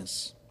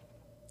righteousness.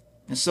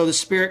 And so the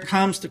Spirit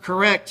comes to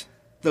correct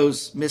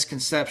those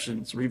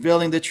misconceptions,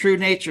 revealing the true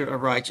nature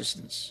of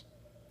righteousness.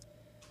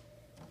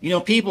 You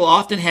know, people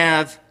often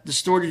have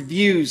distorted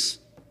views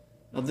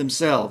of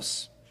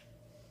themselves.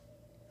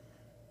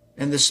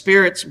 And the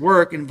Spirit's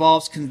work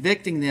involves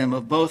convicting them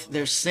of both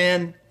their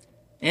sin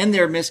and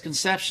their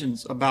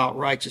misconceptions about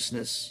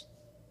righteousness.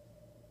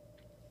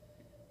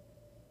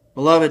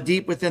 Beloved,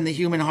 deep within the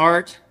human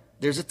heart,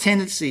 there's a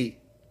tendency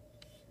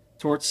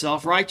towards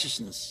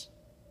self-righteousness.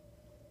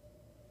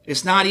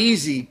 It's not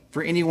easy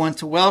for anyone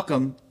to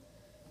welcome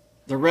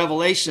the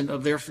revelation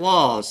of their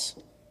flaws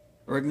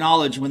or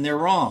acknowledge when they're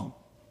wrong.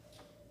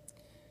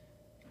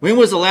 When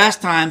was the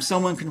last time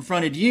someone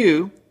confronted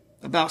you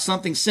about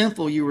something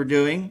sinful you were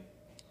doing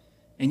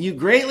and you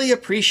greatly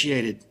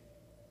appreciated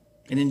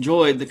and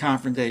enjoyed the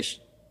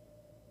confrontation?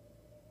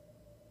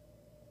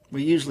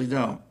 We usually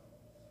don't.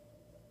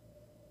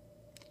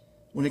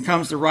 When it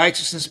comes to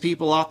righteousness,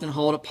 people often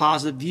hold a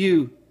positive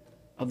view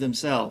of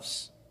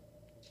themselves.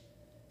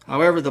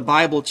 However, the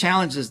Bible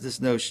challenges this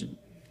notion.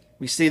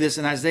 We see this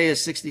in Isaiah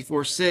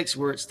 64:6,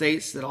 where it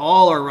states that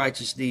all our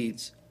righteous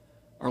deeds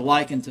are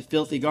likened to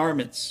filthy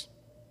garments.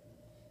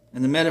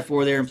 And the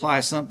metaphor there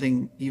implies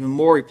something even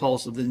more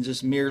repulsive than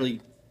just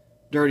merely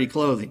dirty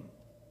clothing.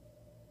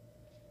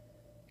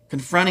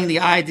 Confronting the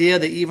idea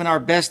that even our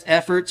best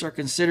efforts are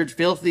considered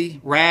filthy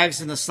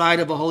rags in the sight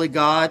of a holy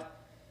God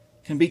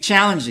can be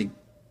challenging.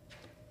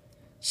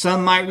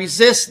 Some might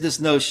resist this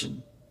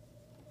notion,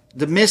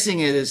 dismissing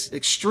it as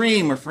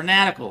extreme or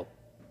fanatical.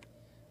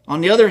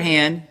 On the other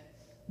hand,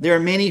 there are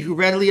many who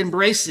readily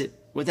embrace it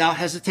without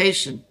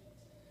hesitation.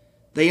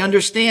 They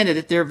understand that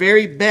at their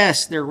very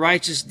best, their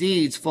righteous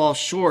deeds fall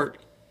short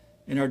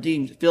and are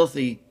deemed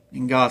filthy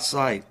in God's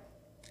sight.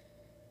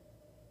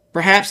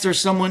 Perhaps there's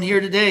someone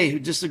here today who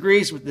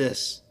disagrees with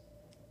this.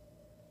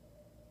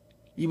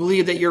 You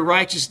believe that your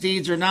righteous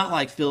deeds are not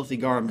like filthy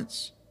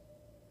garments.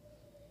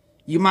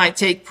 You might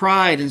take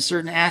pride in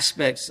certain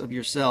aspects of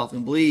yourself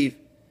and believe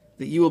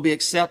that you will be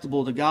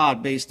acceptable to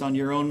God based on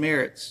your own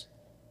merits.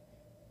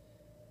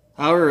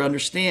 However,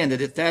 understand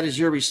that if that is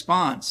your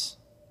response,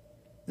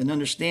 then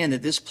understand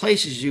that this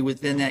places you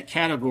within that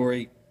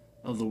category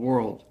of the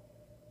world,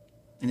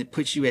 and it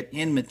puts you at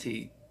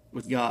enmity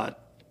with God.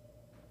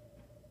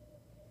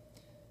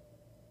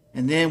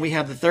 And then we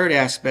have the third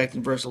aspect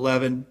in verse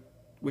 11,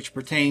 which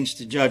pertains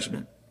to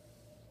judgment.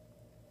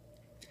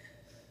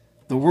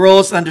 The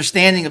world's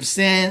understanding of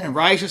sin and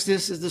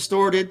righteousness is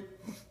distorted,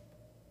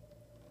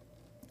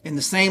 and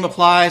the same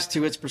applies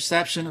to its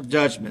perception of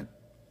judgment,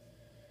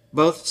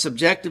 both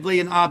subjectively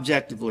and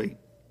objectively.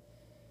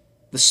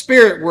 The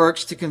Spirit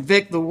works to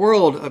convict the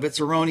world of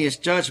its erroneous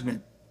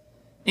judgment,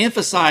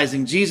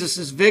 emphasizing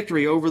Jesus'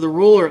 victory over the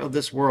ruler of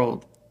this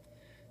world.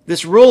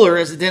 This ruler,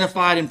 as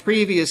identified in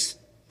previous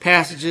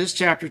passages,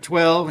 chapter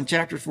 12 and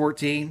chapter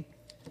 14,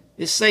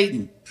 is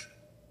Satan.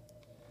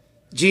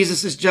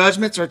 Jesus'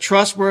 judgments are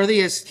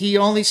trustworthy as he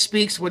only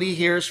speaks what he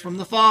hears from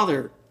the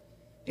Father,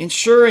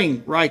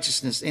 ensuring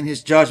righteousness in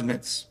his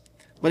judgments.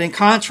 But in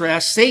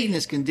contrast, Satan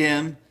is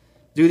condemned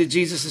due to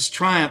Jesus'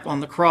 triumph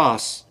on the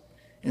cross.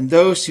 And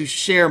those who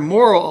share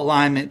moral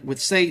alignment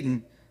with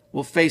Satan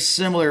will face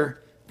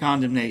similar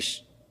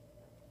condemnation.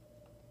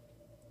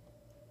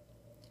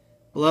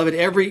 Beloved,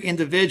 every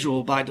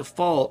individual by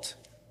default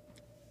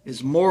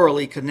is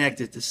morally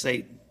connected to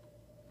Satan,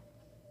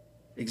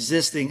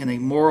 existing in a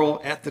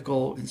moral,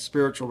 ethical, and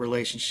spiritual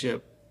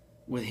relationship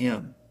with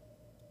him.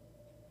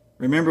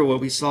 Remember what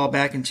we saw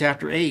back in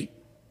chapter 8.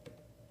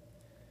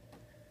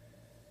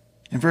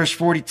 In verse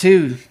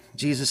 42,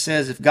 Jesus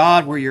says, if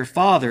God were your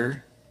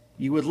Father,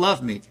 you would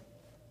love me.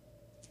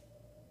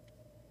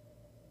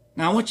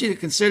 Now, I want you to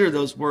consider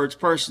those words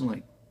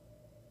personally.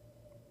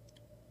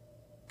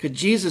 Could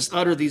Jesus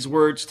utter these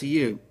words to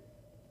you?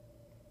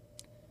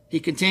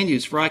 He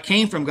continues, for I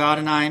came from God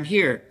and I am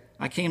here.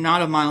 I came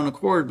not of my own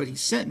accord, but he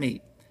sent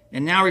me.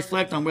 And now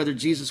reflect on whether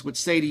Jesus would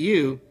say to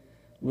you,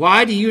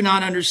 why do you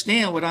not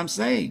understand what I'm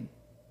saying?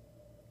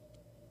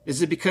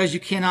 Is it because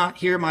you cannot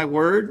hear my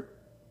word?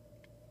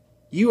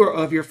 You are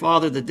of your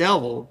father the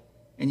devil,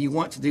 and you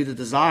want to do the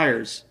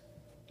desires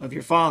of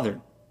your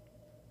father.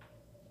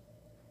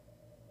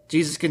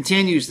 Jesus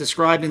continues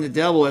describing the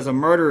devil as a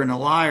murderer and a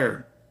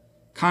liar,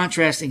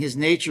 contrasting his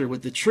nature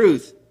with the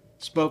truth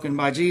spoken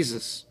by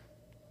Jesus.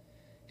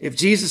 If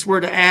Jesus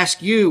were to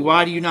ask you,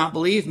 why do you not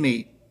believe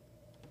me?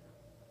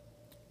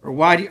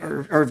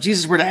 Or if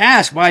Jesus were to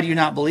ask, why do you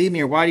not believe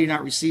me? Or why do you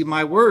not receive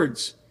my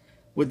words?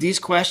 Would these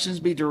questions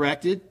be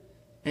directed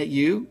at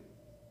you?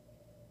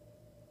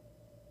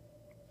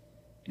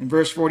 In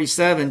verse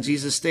 47,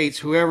 Jesus states,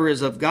 whoever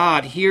is of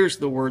God hears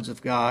the words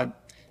of God.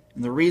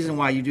 And the reason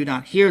why you do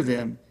not hear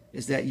them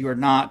is that you are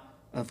not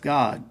of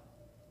God?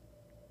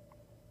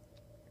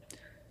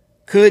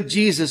 Could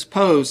Jesus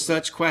pose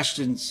such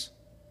questions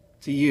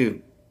to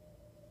you,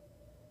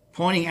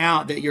 pointing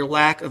out that your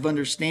lack of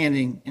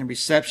understanding and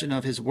reception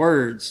of his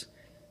words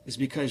is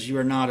because you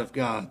are not of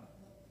God,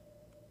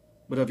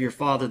 but of your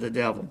father, the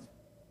devil?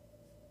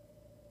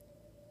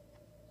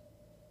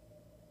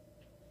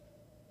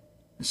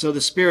 And so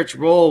the Spirit's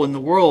role in the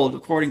world,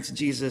 according to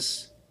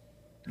Jesus,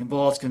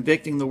 involves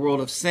convicting the world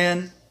of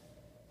sin,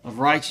 of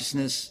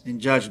righteousness, and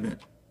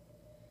judgment.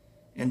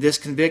 And this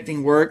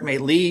convicting work may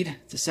lead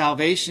to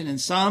salvation in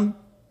some,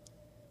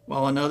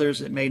 while in others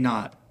it may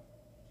not.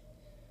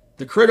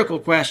 The critical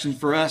question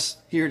for us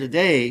here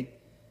today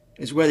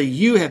is whether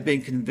you have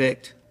been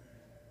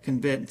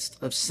convinced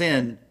of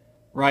sin,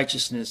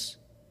 righteousness,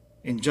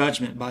 and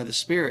judgment by the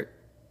Spirit.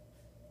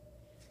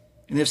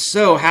 And if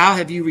so, how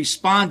have you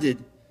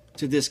responded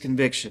to this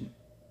conviction?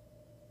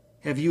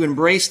 Have you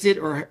embraced it,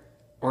 or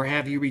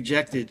have you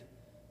rejected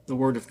the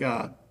Word of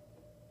God?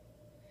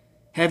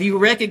 Have you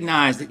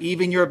recognized that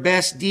even your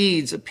best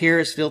deeds appear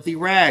as filthy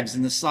rags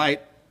in the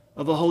sight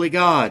of a holy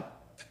God?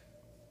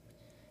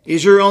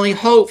 Is your only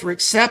hope for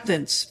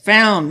acceptance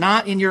found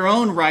not in your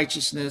own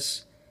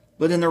righteousness,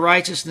 but in the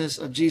righteousness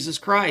of Jesus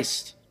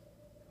Christ?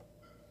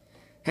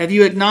 Have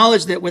you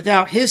acknowledged that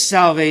without his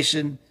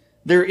salvation,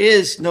 there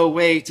is no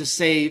way to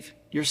save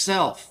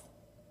yourself?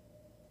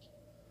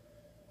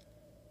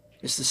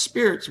 It's the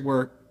Spirit's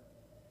work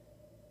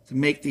to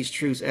make these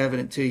truths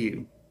evident to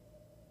you.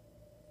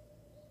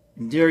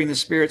 And during the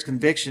Spirit's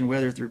conviction,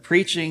 whether through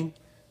preaching,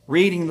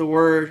 reading the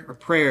Word, or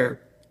prayer,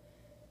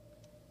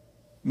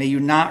 may you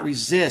not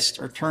resist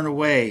or turn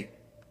away,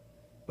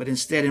 but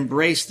instead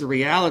embrace the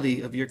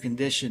reality of your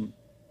condition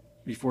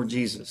before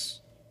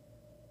Jesus.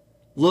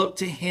 Look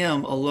to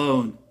him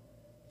alone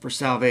for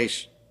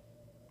salvation,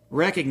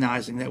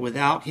 recognizing that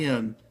without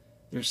him,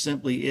 there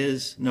simply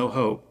is no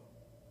hope.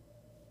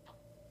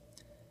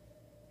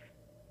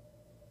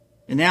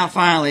 And now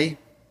finally,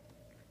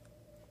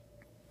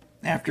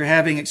 after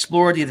having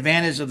explored the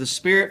advantage of the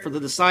Spirit for the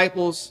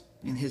disciples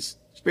and his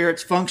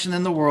Spirit's function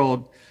in the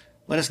world,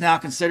 let us now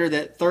consider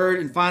that third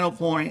and final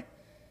point,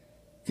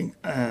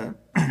 the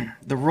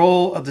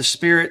role of the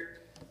Spirit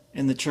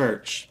in the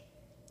church.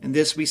 And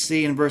this we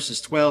see in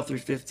verses 12 through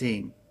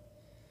 15.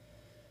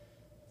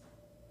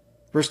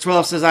 Verse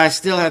 12 says, I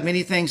still have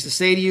many things to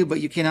say to you,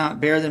 but you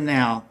cannot bear them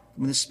now.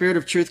 When the Spirit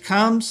of truth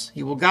comes,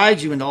 he will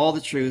guide you into all the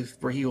truth,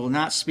 for he will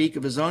not speak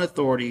of his own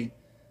authority,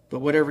 but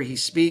whatever he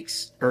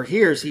speaks or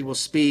hears, he will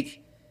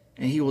speak,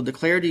 and he will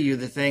declare to you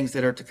the things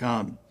that are to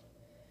come.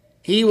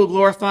 He will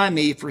glorify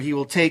me, for he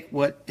will take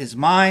what is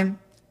mine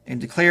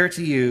and declare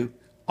to you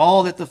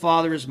all that the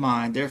Father is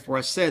mine. Therefore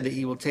I said that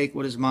he will take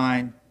what is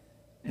mine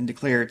and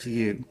declare it to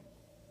you.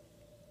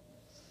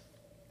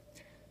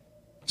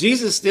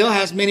 Jesus still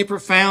has many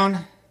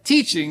profound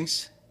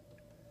teachings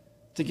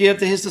to give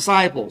to his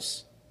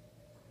disciples,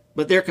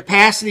 but their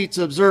capacity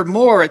to absorb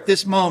more at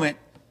this moment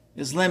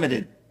is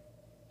limited.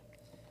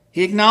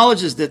 He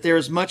acknowledges that there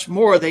is much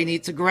more they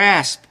need to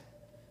grasp,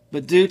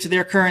 but due to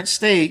their current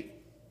state,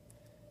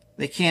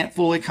 they can't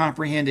fully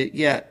comprehend it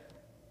yet.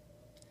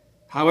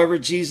 However,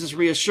 Jesus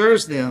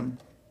reassures them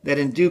that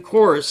in due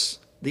course,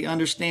 the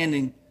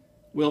understanding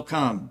will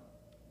come.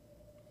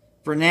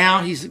 For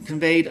now, he's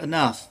conveyed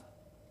enough,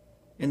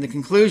 and the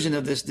conclusion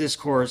of this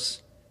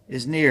discourse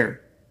is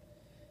near.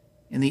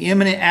 In the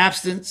imminent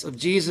absence of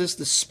Jesus,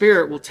 the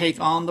Spirit will take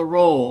on the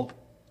role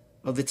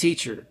of the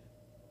teacher.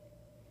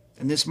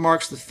 And this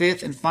marks the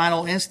fifth and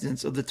final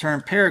instance of the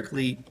term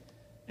paraclete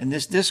in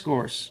this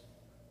discourse.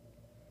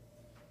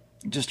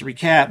 Just to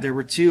recap, there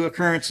were two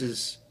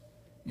occurrences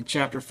in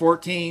chapter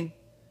 14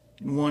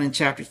 and one in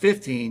chapter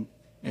 15,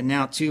 and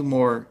now two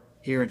more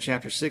here in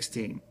chapter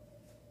 16.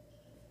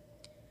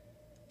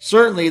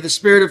 Certainly, the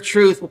Spirit of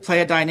truth will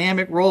play a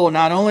dynamic role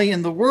not only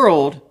in the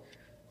world,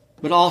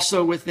 but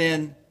also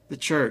within the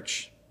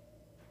church.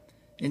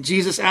 And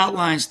Jesus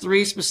outlines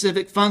three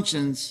specific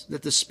functions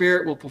that the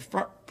Spirit will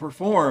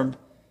perform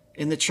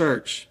in the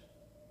church.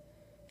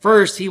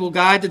 First, he will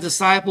guide the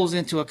disciples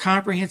into a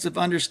comprehensive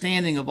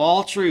understanding of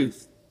all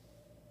truth.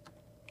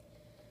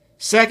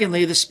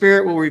 Secondly, the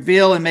Spirit will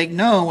reveal and make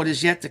known what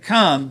is yet to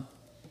come.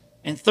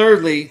 And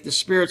thirdly, the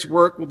Spirit's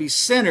work will be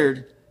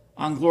centered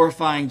on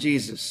glorifying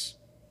Jesus.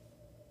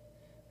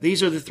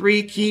 These are the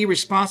three key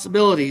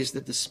responsibilities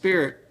that the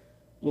Spirit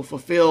will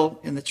fulfill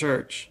in the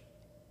church.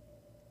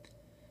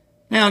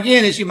 Now,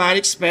 again, as you might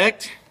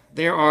expect,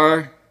 there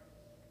are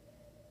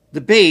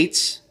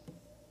debates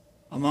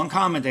among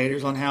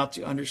commentators on how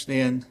to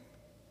understand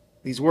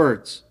these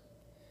words.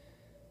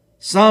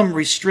 Some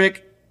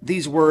restrict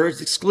these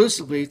words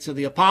exclusively to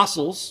the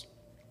apostles,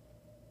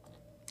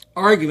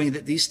 arguing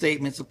that these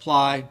statements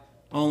apply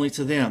only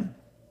to them.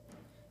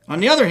 On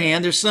the other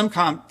hand, there's some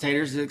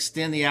commentators that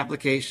extend the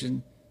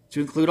application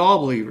to include all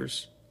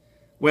believers.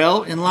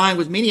 Well, in line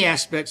with many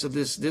aspects of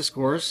this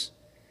discourse,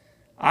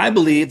 I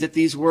believe that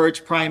these words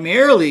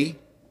primarily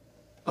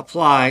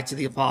apply to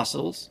the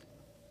apostles,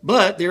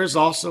 but there is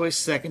also a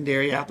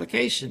secondary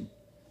application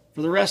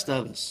for the rest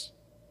of us.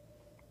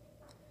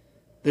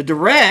 The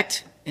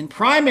direct and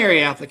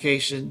primary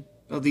application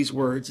of these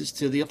words is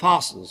to the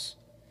apostles.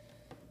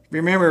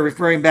 Remember,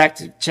 referring back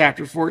to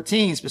chapter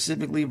 14,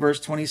 specifically verse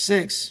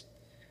 26,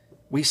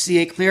 we see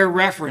a clear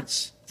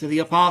reference to the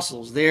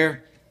apostles.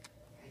 There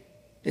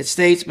it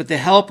states, "But the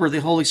Helper, the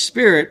Holy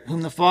Spirit,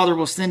 whom the Father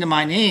will send in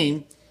my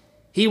name,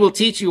 he will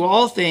teach you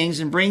all things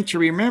and bring to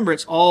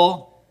remembrance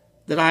all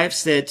that I have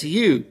said to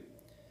you."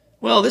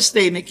 Well, this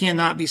statement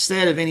cannot be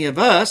said of any of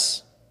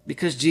us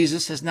because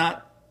Jesus has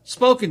not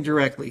spoken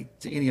directly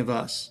to any of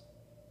us.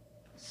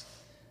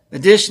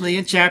 Additionally,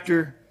 in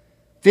chapter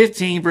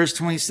 15, verse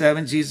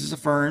 27, Jesus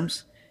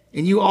affirms,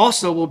 "And you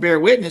also will bear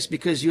witness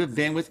because you have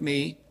been with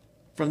me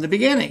from the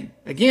beginning."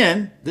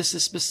 Again, this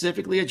is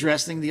specifically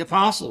addressing the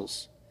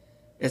apostles,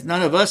 as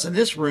none of us in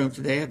this room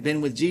today have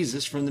been with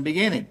Jesus from the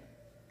beginning.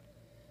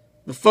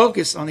 The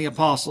focus on the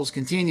apostles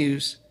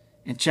continues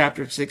in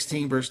chapter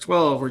 16, verse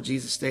 12, where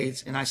Jesus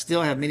states, "And I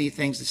still have many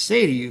things to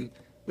say to you,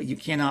 but you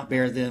cannot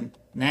bear them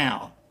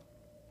now."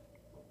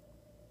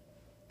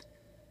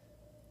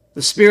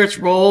 The Spirit's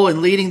role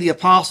in leading the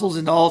apostles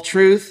into all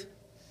truth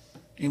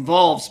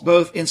involves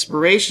both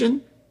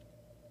inspiration,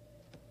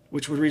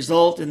 which would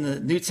result in the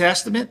New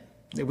Testament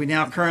that we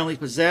now currently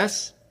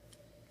possess,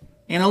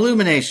 and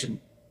illumination,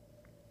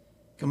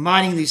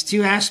 combining these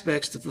two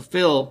aspects to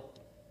fulfill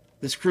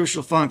this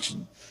crucial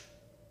function.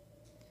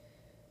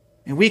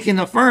 And we can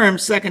affirm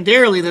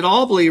secondarily that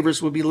all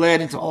believers will be led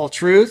into all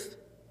truth,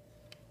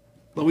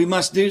 but we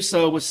must do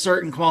so with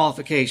certain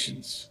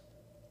qualifications.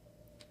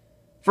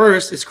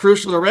 First, it's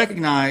crucial to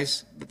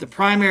recognize that the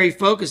primary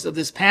focus of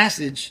this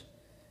passage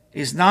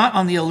is not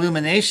on the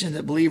illumination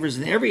that believers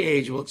in every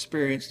age will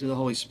experience through the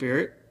Holy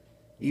Spirit,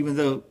 even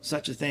though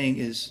such a thing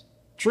is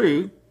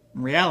true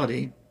in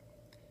reality.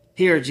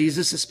 Here,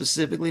 Jesus is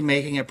specifically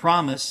making a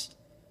promise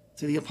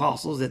to the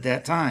apostles at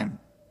that time.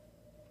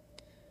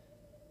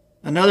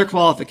 Another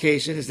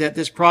qualification is that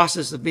this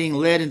process of being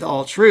led into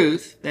all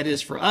truth, that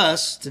is for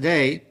us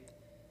today,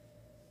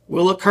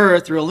 will occur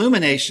through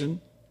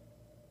illumination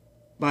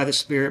by the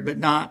Spirit, but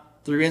not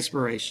through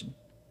inspiration,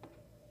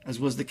 as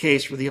was the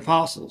case for the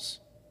apostles.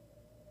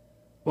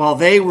 While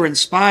they were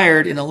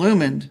inspired and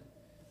illumined,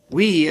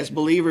 we as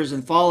believers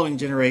in following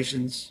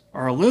generations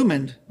are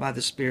illumined by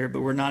the Spirit,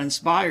 but we're not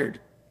inspired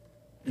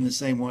in the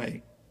same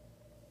way.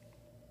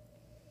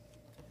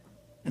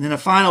 And then a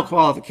final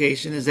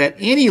qualification is that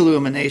any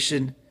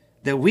illumination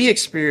that we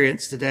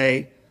experience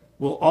today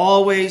will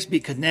always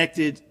be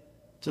connected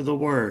to the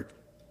Word.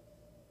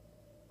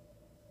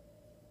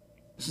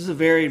 This is a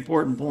very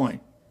important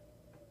point.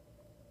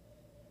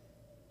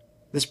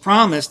 This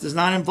promise does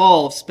not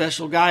involve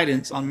special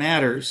guidance on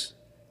matters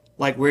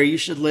like where you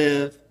should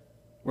live,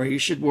 where you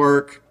should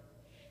work,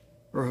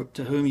 or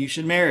to whom you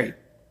should marry.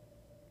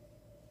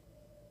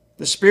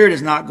 The Spirit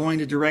is not going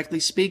to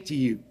directly speak to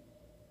you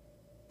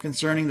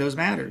concerning those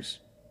matters.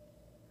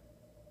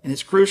 And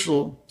it's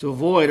crucial to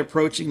avoid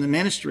approaching the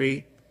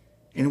ministry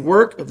and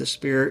work of the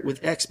Spirit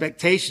with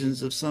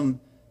expectations of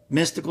some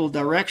mystical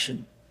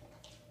direction.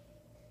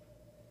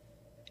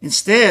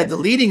 Instead, the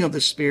leading of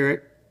the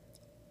Spirit,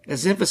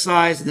 as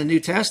emphasized in the New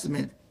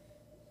Testament,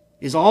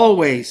 is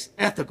always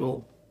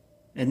ethical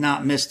and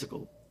not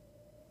mystical.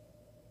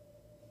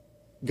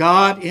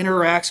 God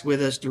interacts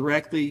with us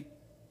directly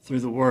through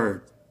the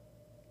Word,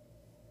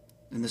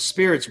 and the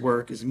Spirit's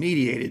work is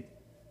mediated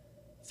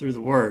through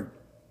the Word.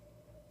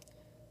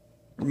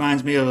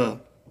 Reminds me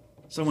of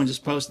someone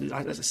just posted,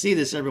 I see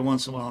this every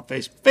once in a while on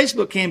Facebook.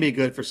 Facebook can be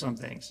good for some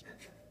things.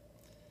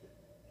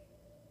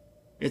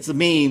 It's a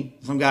meme.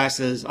 Some guy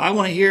says, "I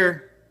want to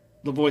hear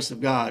the voice of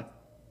God."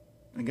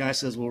 And the guy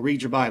says, "Well,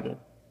 read your Bible."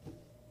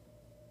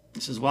 He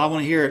says, "Well, I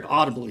want to hear it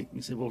audibly."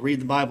 He said, "Well, read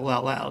the Bible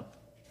out loud."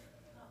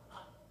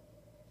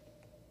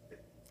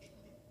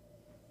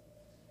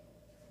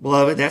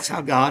 Beloved, that's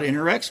how God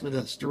interacts with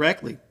us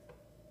directly,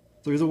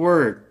 through the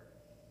Word.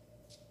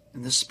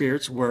 And the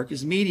Spirit's work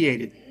is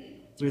mediated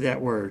through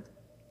that Word.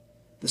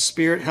 The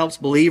Spirit helps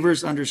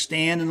believers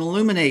understand and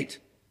illuminate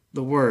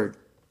the Word,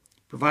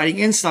 providing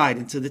insight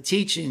into the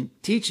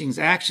teachings,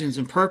 actions,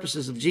 and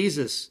purposes of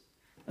Jesus,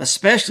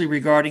 especially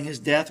regarding his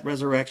death,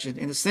 resurrection,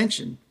 and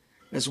ascension,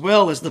 as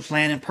well as the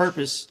plan and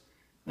purpose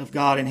of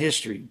God in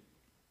history.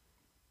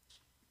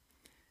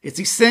 It's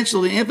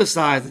essential to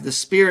emphasize that the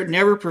Spirit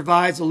never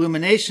provides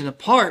illumination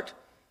apart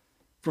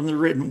from the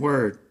written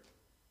Word.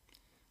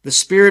 The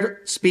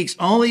Spirit speaks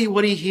only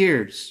what he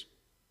hears,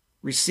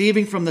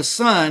 receiving from the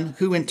Son,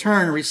 who in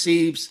turn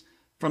receives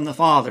from the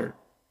Father,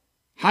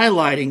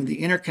 highlighting the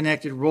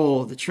interconnected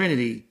role of the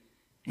Trinity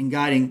in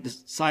guiding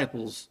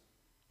disciples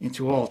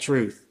into all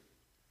truth.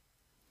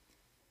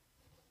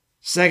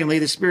 Secondly,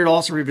 the Spirit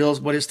also reveals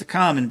what is to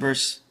come in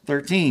verse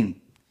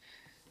 13.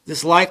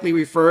 This likely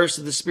refers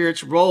to the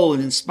Spirit's role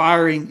in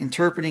inspiring,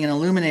 interpreting, and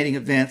illuminating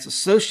events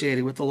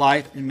associated with the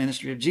life and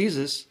ministry of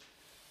Jesus,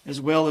 as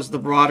well as the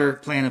broader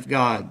plan of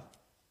God.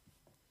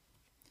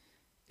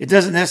 It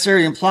doesn't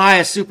necessarily imply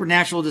a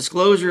supernatural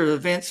disclosure of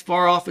events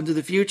far off into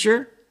the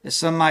future, as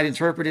some might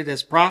interpret it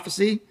as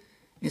prophecy.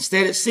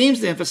 Instead, it seems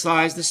to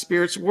emphasize the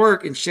Spirit's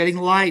work in shedding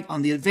light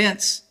on the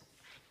events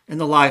in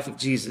the life of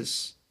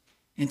Jesus,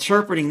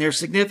 interpreting their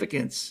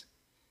significance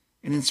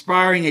and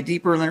inspiring a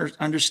deeper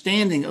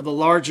understanding of the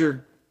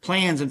larger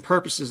plans and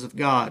purposes of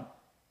God.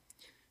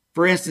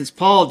 For instance,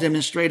 Paul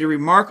demonstrated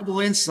remarkable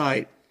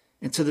insight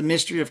into the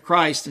mystery of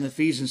Christ in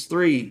Ephesians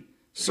 3,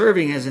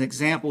 serving as an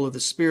example of the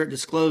Spirit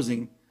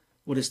disclosing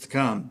what is to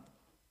come.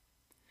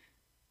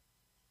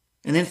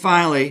 And then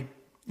finally,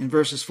 in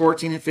verses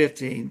 14 and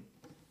 15,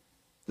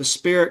 the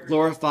Spirit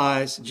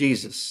glorifies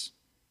Jesus.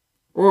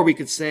 Or we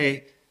could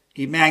say,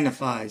 he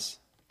magnifies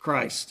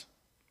Christ.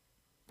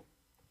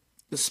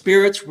 The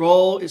Spirit's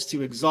role is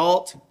to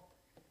exalt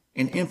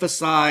and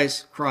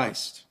emphasize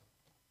Christ.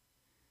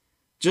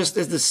 Just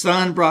as the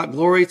Son brought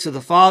glory to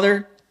the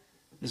Father,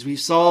 as we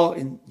saw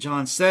in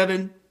John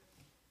 7,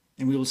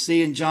 and we will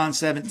see in John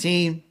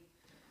 17,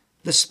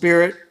 the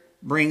Spirit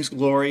brings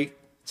glory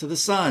to the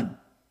Son.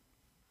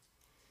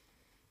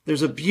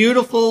 There's a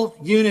beautiful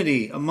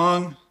unity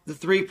among the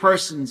three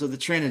persons of the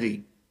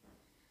Trinity,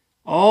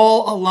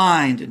 all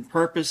aligned in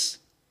purpose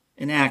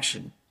and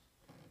action.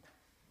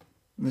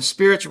 And the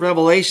Spirit's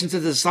revelation to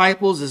the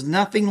disciples is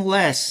nothing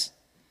less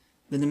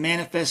than the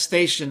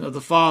manifestation of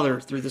the Father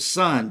through the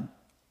Son,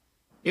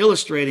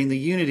 illustrating the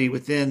unity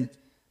within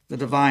the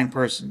divine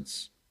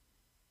persons.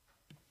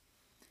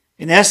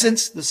 In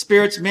essence, the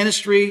Spirit's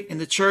ministry in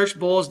the church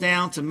boils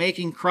down to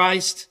making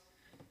Christ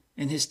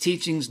and his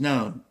teachings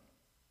known.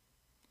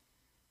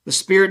 The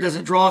Spirit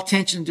doesn't draw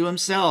attention to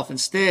himself.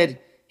 Instead,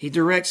 he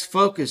directs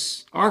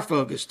our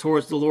focus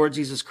towards the Lord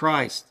Jesus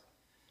Christ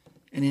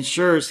and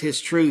ensures his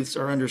truths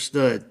are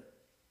understood.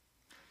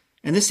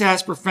 And this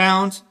has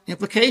profound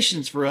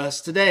implications for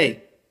us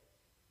today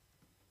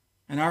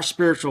in our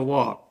spiritual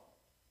walk,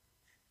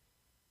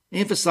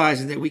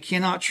 emphasizing that we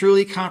cannot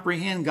truly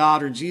comprehend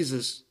God or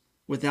Jesus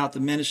without the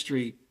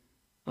ministry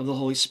of the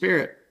Holy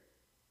Spirit.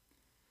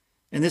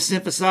 And this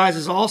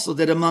emphasizes also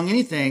that among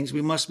any things,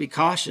 we must be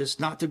cautious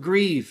not to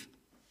grieve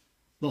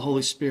the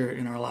Holy Spirit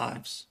in our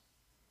lives.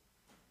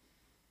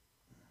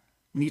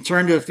 When you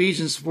turn to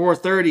Ephesians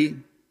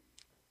 4:30,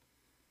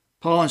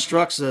 Paul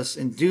instructs us,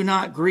 and do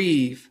not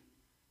grieve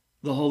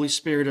the Holy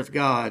Spirit of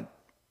God,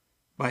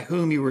 by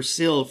whom you were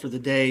sealed for the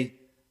day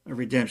of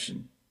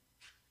redemption.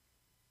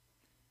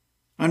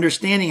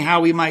 Understanding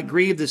how we might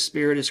grieve the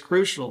Spirit is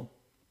crucial,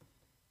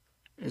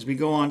 as we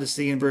go on to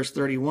see in verse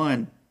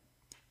 31.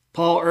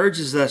 Paul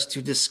urges us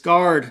to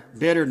discard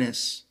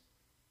bitterness,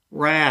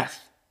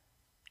 wrath,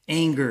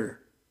 anger,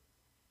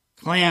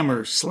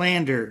 clamor,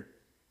 slander,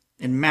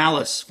 and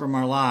malice from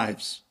our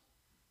lives.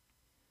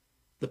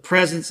 The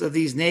presence of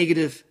these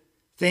negative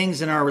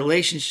things in our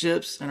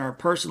relationships and our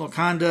personal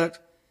conduct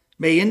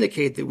may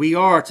indicate that we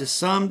are, to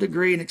some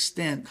degree and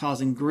extent,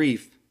 causing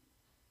grief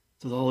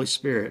to the Holy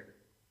Spirit.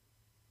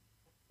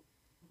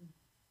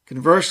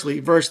 Conversely,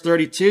 verse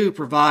 32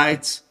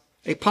 provides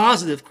a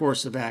positive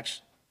course of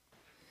action.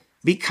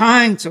 Be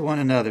kind to one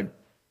another,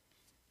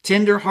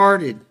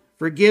 tender-hearted,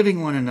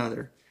 forgiving one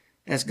another,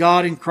 as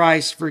God in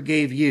Christ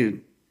forgave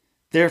you.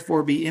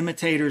 Therefore, be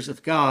imitators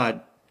of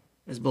God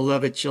as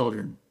beloved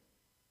children.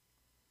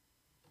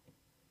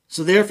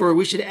 So therefore,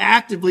 we should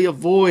actively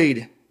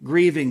avoid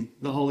grieving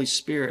the Holy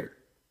Spirit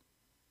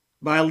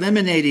by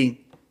eliminating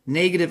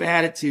negative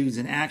attitudes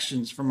and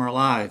actions from our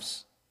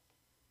lives.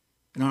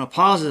 And on a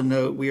positive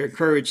note, we are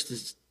encouraged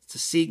to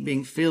seek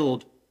being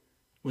filled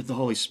with the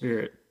Holy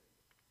Spirit.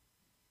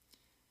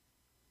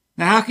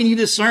 Now, how can you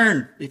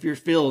discern if you're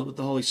filled with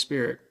the Holy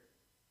Spirit?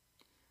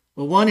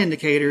 Well, one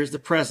indicator is the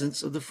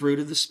presence of the fruit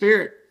of the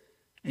Spirit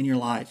in your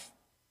life,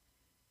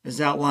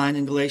 as outlined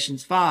in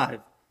Galatians 5.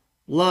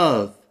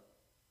 Love,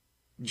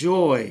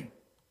 joy,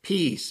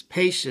 peace,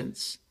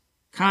 patience,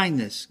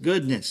 kindness,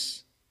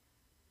 goodness,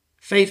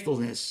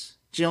 faithfulness,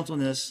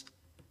 gentleness,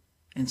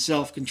 and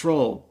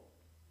self-control.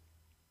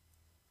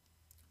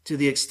 To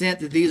the extent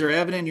that these are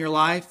evident in your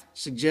life,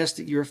 suggest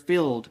that you're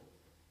filled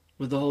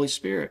with the Holy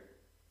Spirit.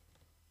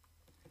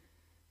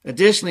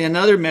 Additionally,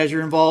 another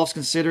measure involves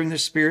considering the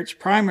Spirit's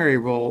primary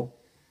role,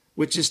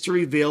 which is to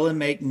reveal and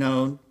make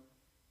known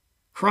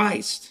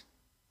Christ.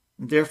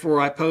 And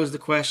therefore, I pose the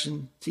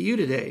question to you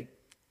today.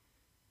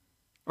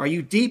 Are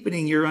you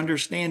deepening your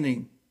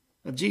understanding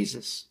of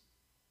Jesus?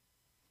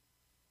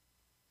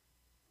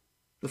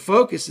 The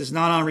focus is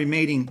not on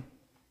remaining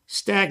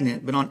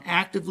stagnant, but on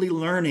actively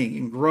learning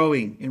and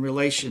growing in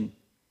relation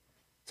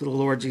to the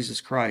Lord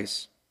Jesus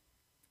Christ.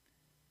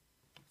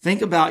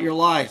 Think about your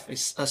life.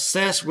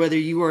 Assess whether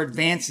you are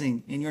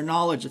advancing in your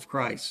knowledge of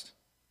Christ,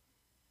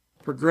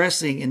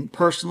 progressing in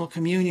personal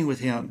communion with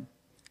him,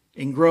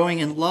 and growing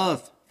in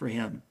love for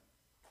him.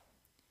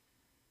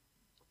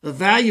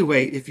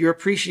 Evaluate if your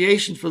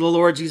appreciation for the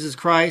Lord Jesus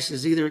Christ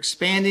is either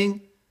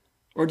expanding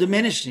or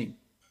diminishing.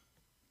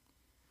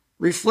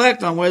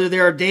 Reflect on whether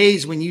there are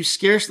days when you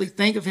scarcely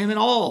think of him at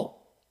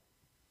all,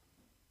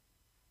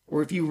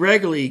 or if you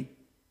regularly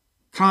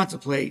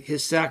contemplate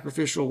his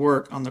sacrificial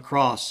work on the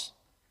cross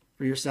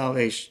for your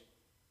salvation.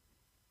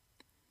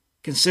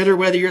 Consider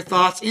whether your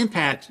thoughts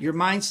impact your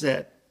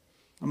mindset,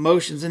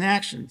 emotions, and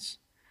actions.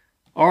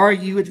 Are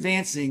you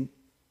advancing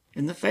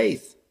in the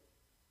faith?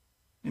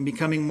 and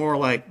becoming more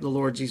like the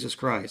Lord Jesus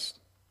Christ.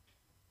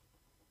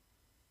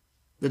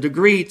 The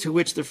degree to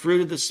which the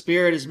fruit of the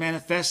Spirit is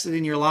manifested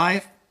in your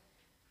life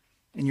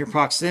and your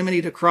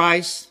proximity to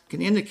Christ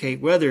can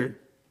indicate whether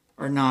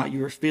or not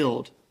you are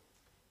filled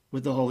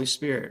with the Holy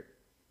Spirit.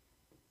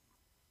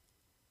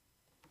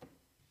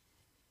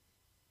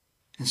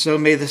 And so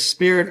may the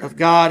Spirit of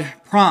God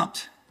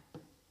prompt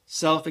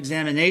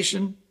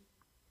self-examination,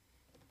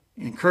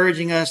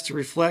 encouraging us to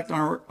reflect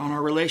on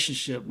our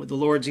relationship with the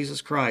Lord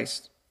Jesus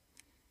Christ.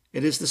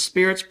 It is the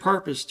Spirit's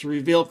purpose to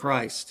reveal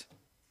Christ.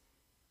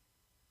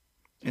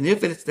 And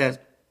if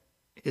that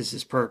is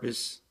his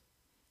purpose,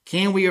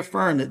 can we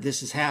affirm that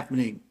this is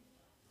happening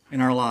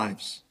in our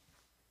lives?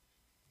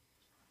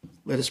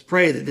 Let us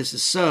pray that this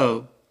is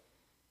so,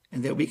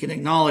 and that we can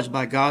acknowledge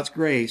by God's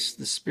grace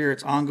the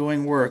Spirit's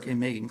ongoing work in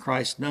making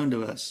Christ known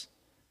to us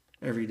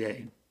every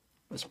day.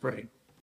 Let's pray.